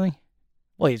fan or something?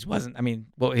 Well, he wasn't. I mean,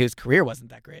 his career wasn't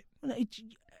that great. Well,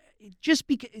 just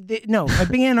because my big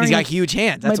hand argument. He's got huge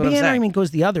hands. That's what I'm saying. My big hand argument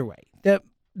goes the other way.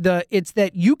 It's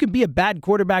that you could be a bad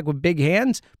quarterback with big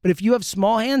hands, but if you have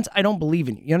small hands, I don't believe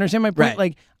in you. You understand my point? Right.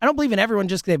 Like, I don't believe in everyone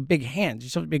just because they have big hands. You're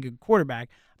supposed to be a good quarterback.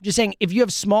 I'm just saying, if you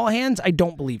have small hands, I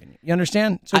don't believe in you. You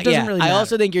understand? So it doesn't really matter. I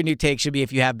also think your new take should be,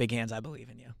 if you have big hands, I believe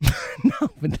in you. No,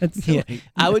 but that's silly. Yeah.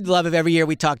 I would love if every year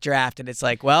we talk draft and it's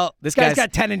like, well, this guy's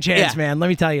got 10 in chance, man. Let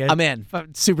me tell you. I'm in.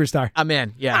 Superstar. I'm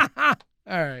in. Yeah. All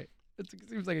right. It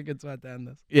seems like a good spot to end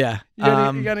this. Yeah. You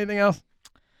got anything else?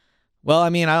 Well, I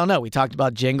mean, I don't know. We talked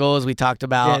about jingles. We talked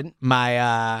about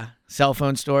my cell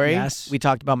phone story. Yes. We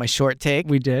talked about my short take.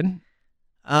 We did.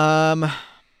 I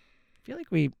feel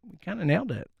like we kind of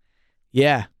nailed it.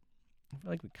 Yeah. I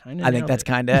feel like we kind of. I think that's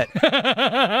kind of it.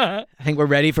 I think we're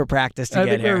ready for practice to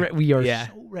get here. We are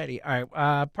so ready. All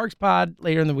right. Parks Pod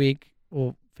later in the week.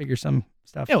 We'll figure some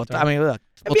stuff. Yeah. I mean, look.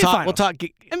 We'll talk.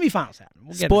 Semifinals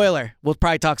happen. Spoiler. We'll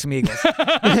probably talk some Eagles.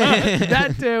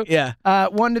 That too. Yeah.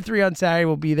 1 to 3 on Saturday.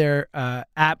 We'll be there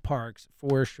at Parks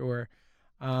for sure.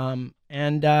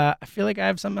 And I feel like I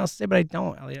have something else to say, but I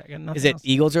don't. Elliot, I got nothing. Is it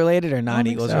Eagles related or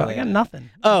non-Eagles related? I got nothing.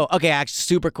 Oh, okay. Actually,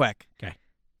 super quick. Okay.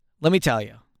 Let me tell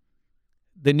you,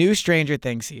 the new Stranger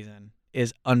Things season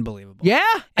is unbelievable. Yeah,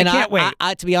 and I can't wait.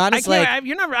 To be honest, I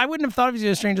wouldn't have thought of you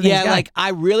as a Stranger Things guy. Yeah, like I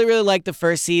really, really liked the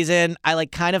first season. I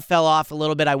like kind of fell off a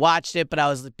little bit. I watched it, but I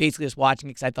was basically just watching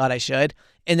it because I thought I should.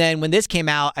 And then when this came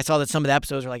out, I saw that some of the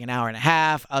episodes were like an hour and a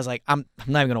half. I was like, I'm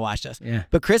not even gonna watch this. Yeah.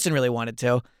 But Kristen really wanted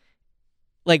to.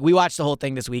 Like, we watched the whole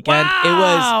thing this weekend. Wow, it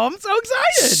was I'm so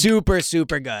excited. Super,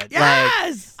 super good.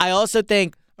 Yes. Like, I also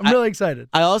think I'm really excited.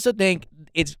 I also think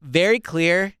it's very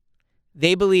clear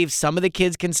they believe some of the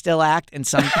kids can still act and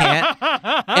some can't.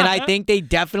 And I think they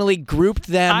definitely grouped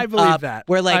them I believe up that.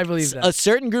 where, like, I believe that. a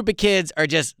certain group of kids are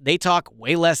just, they talk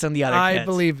way less than the other kids. I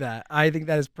believe that. I think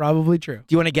that is probably true. Do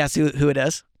you want to guess who it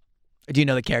is? Or do you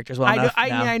know the characters well enough?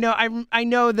 I know. I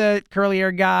know the curly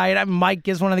hair guy. And Mike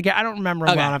is one of the guys. I don't remember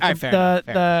him well enough. All right,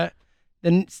 fair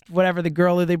enough. Whatever the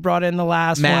girl who they brought in the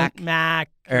last Mac. one,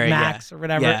 Max or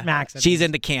whatever. Yeah. Max. She's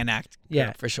in the can act.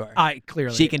 Yeah, for sure.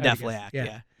 Clearly she can definitely act.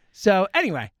 Yeah. So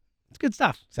anyway, it's good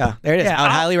stuff. So there it is. Yeah, I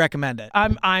would highly recommend it.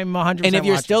 I'm 100%. And if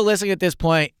you're watching. still listening at this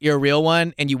point, you're a real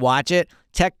one, and you watch it.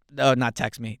 Not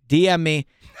text me. DM me.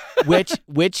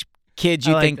 Which kids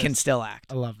you think can still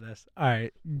act? I love this. All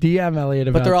right, DM Elliot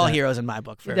about. But they're all that. heroes in my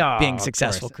book for being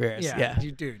successful careers. Yeah.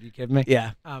 You kidding me?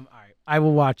 Yeah. All right. I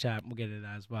will watch that. We'll get into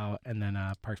that as well. And then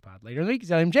Parks Pod later in the week.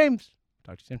 I'm James.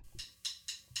 Talk to you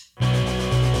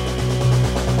soon.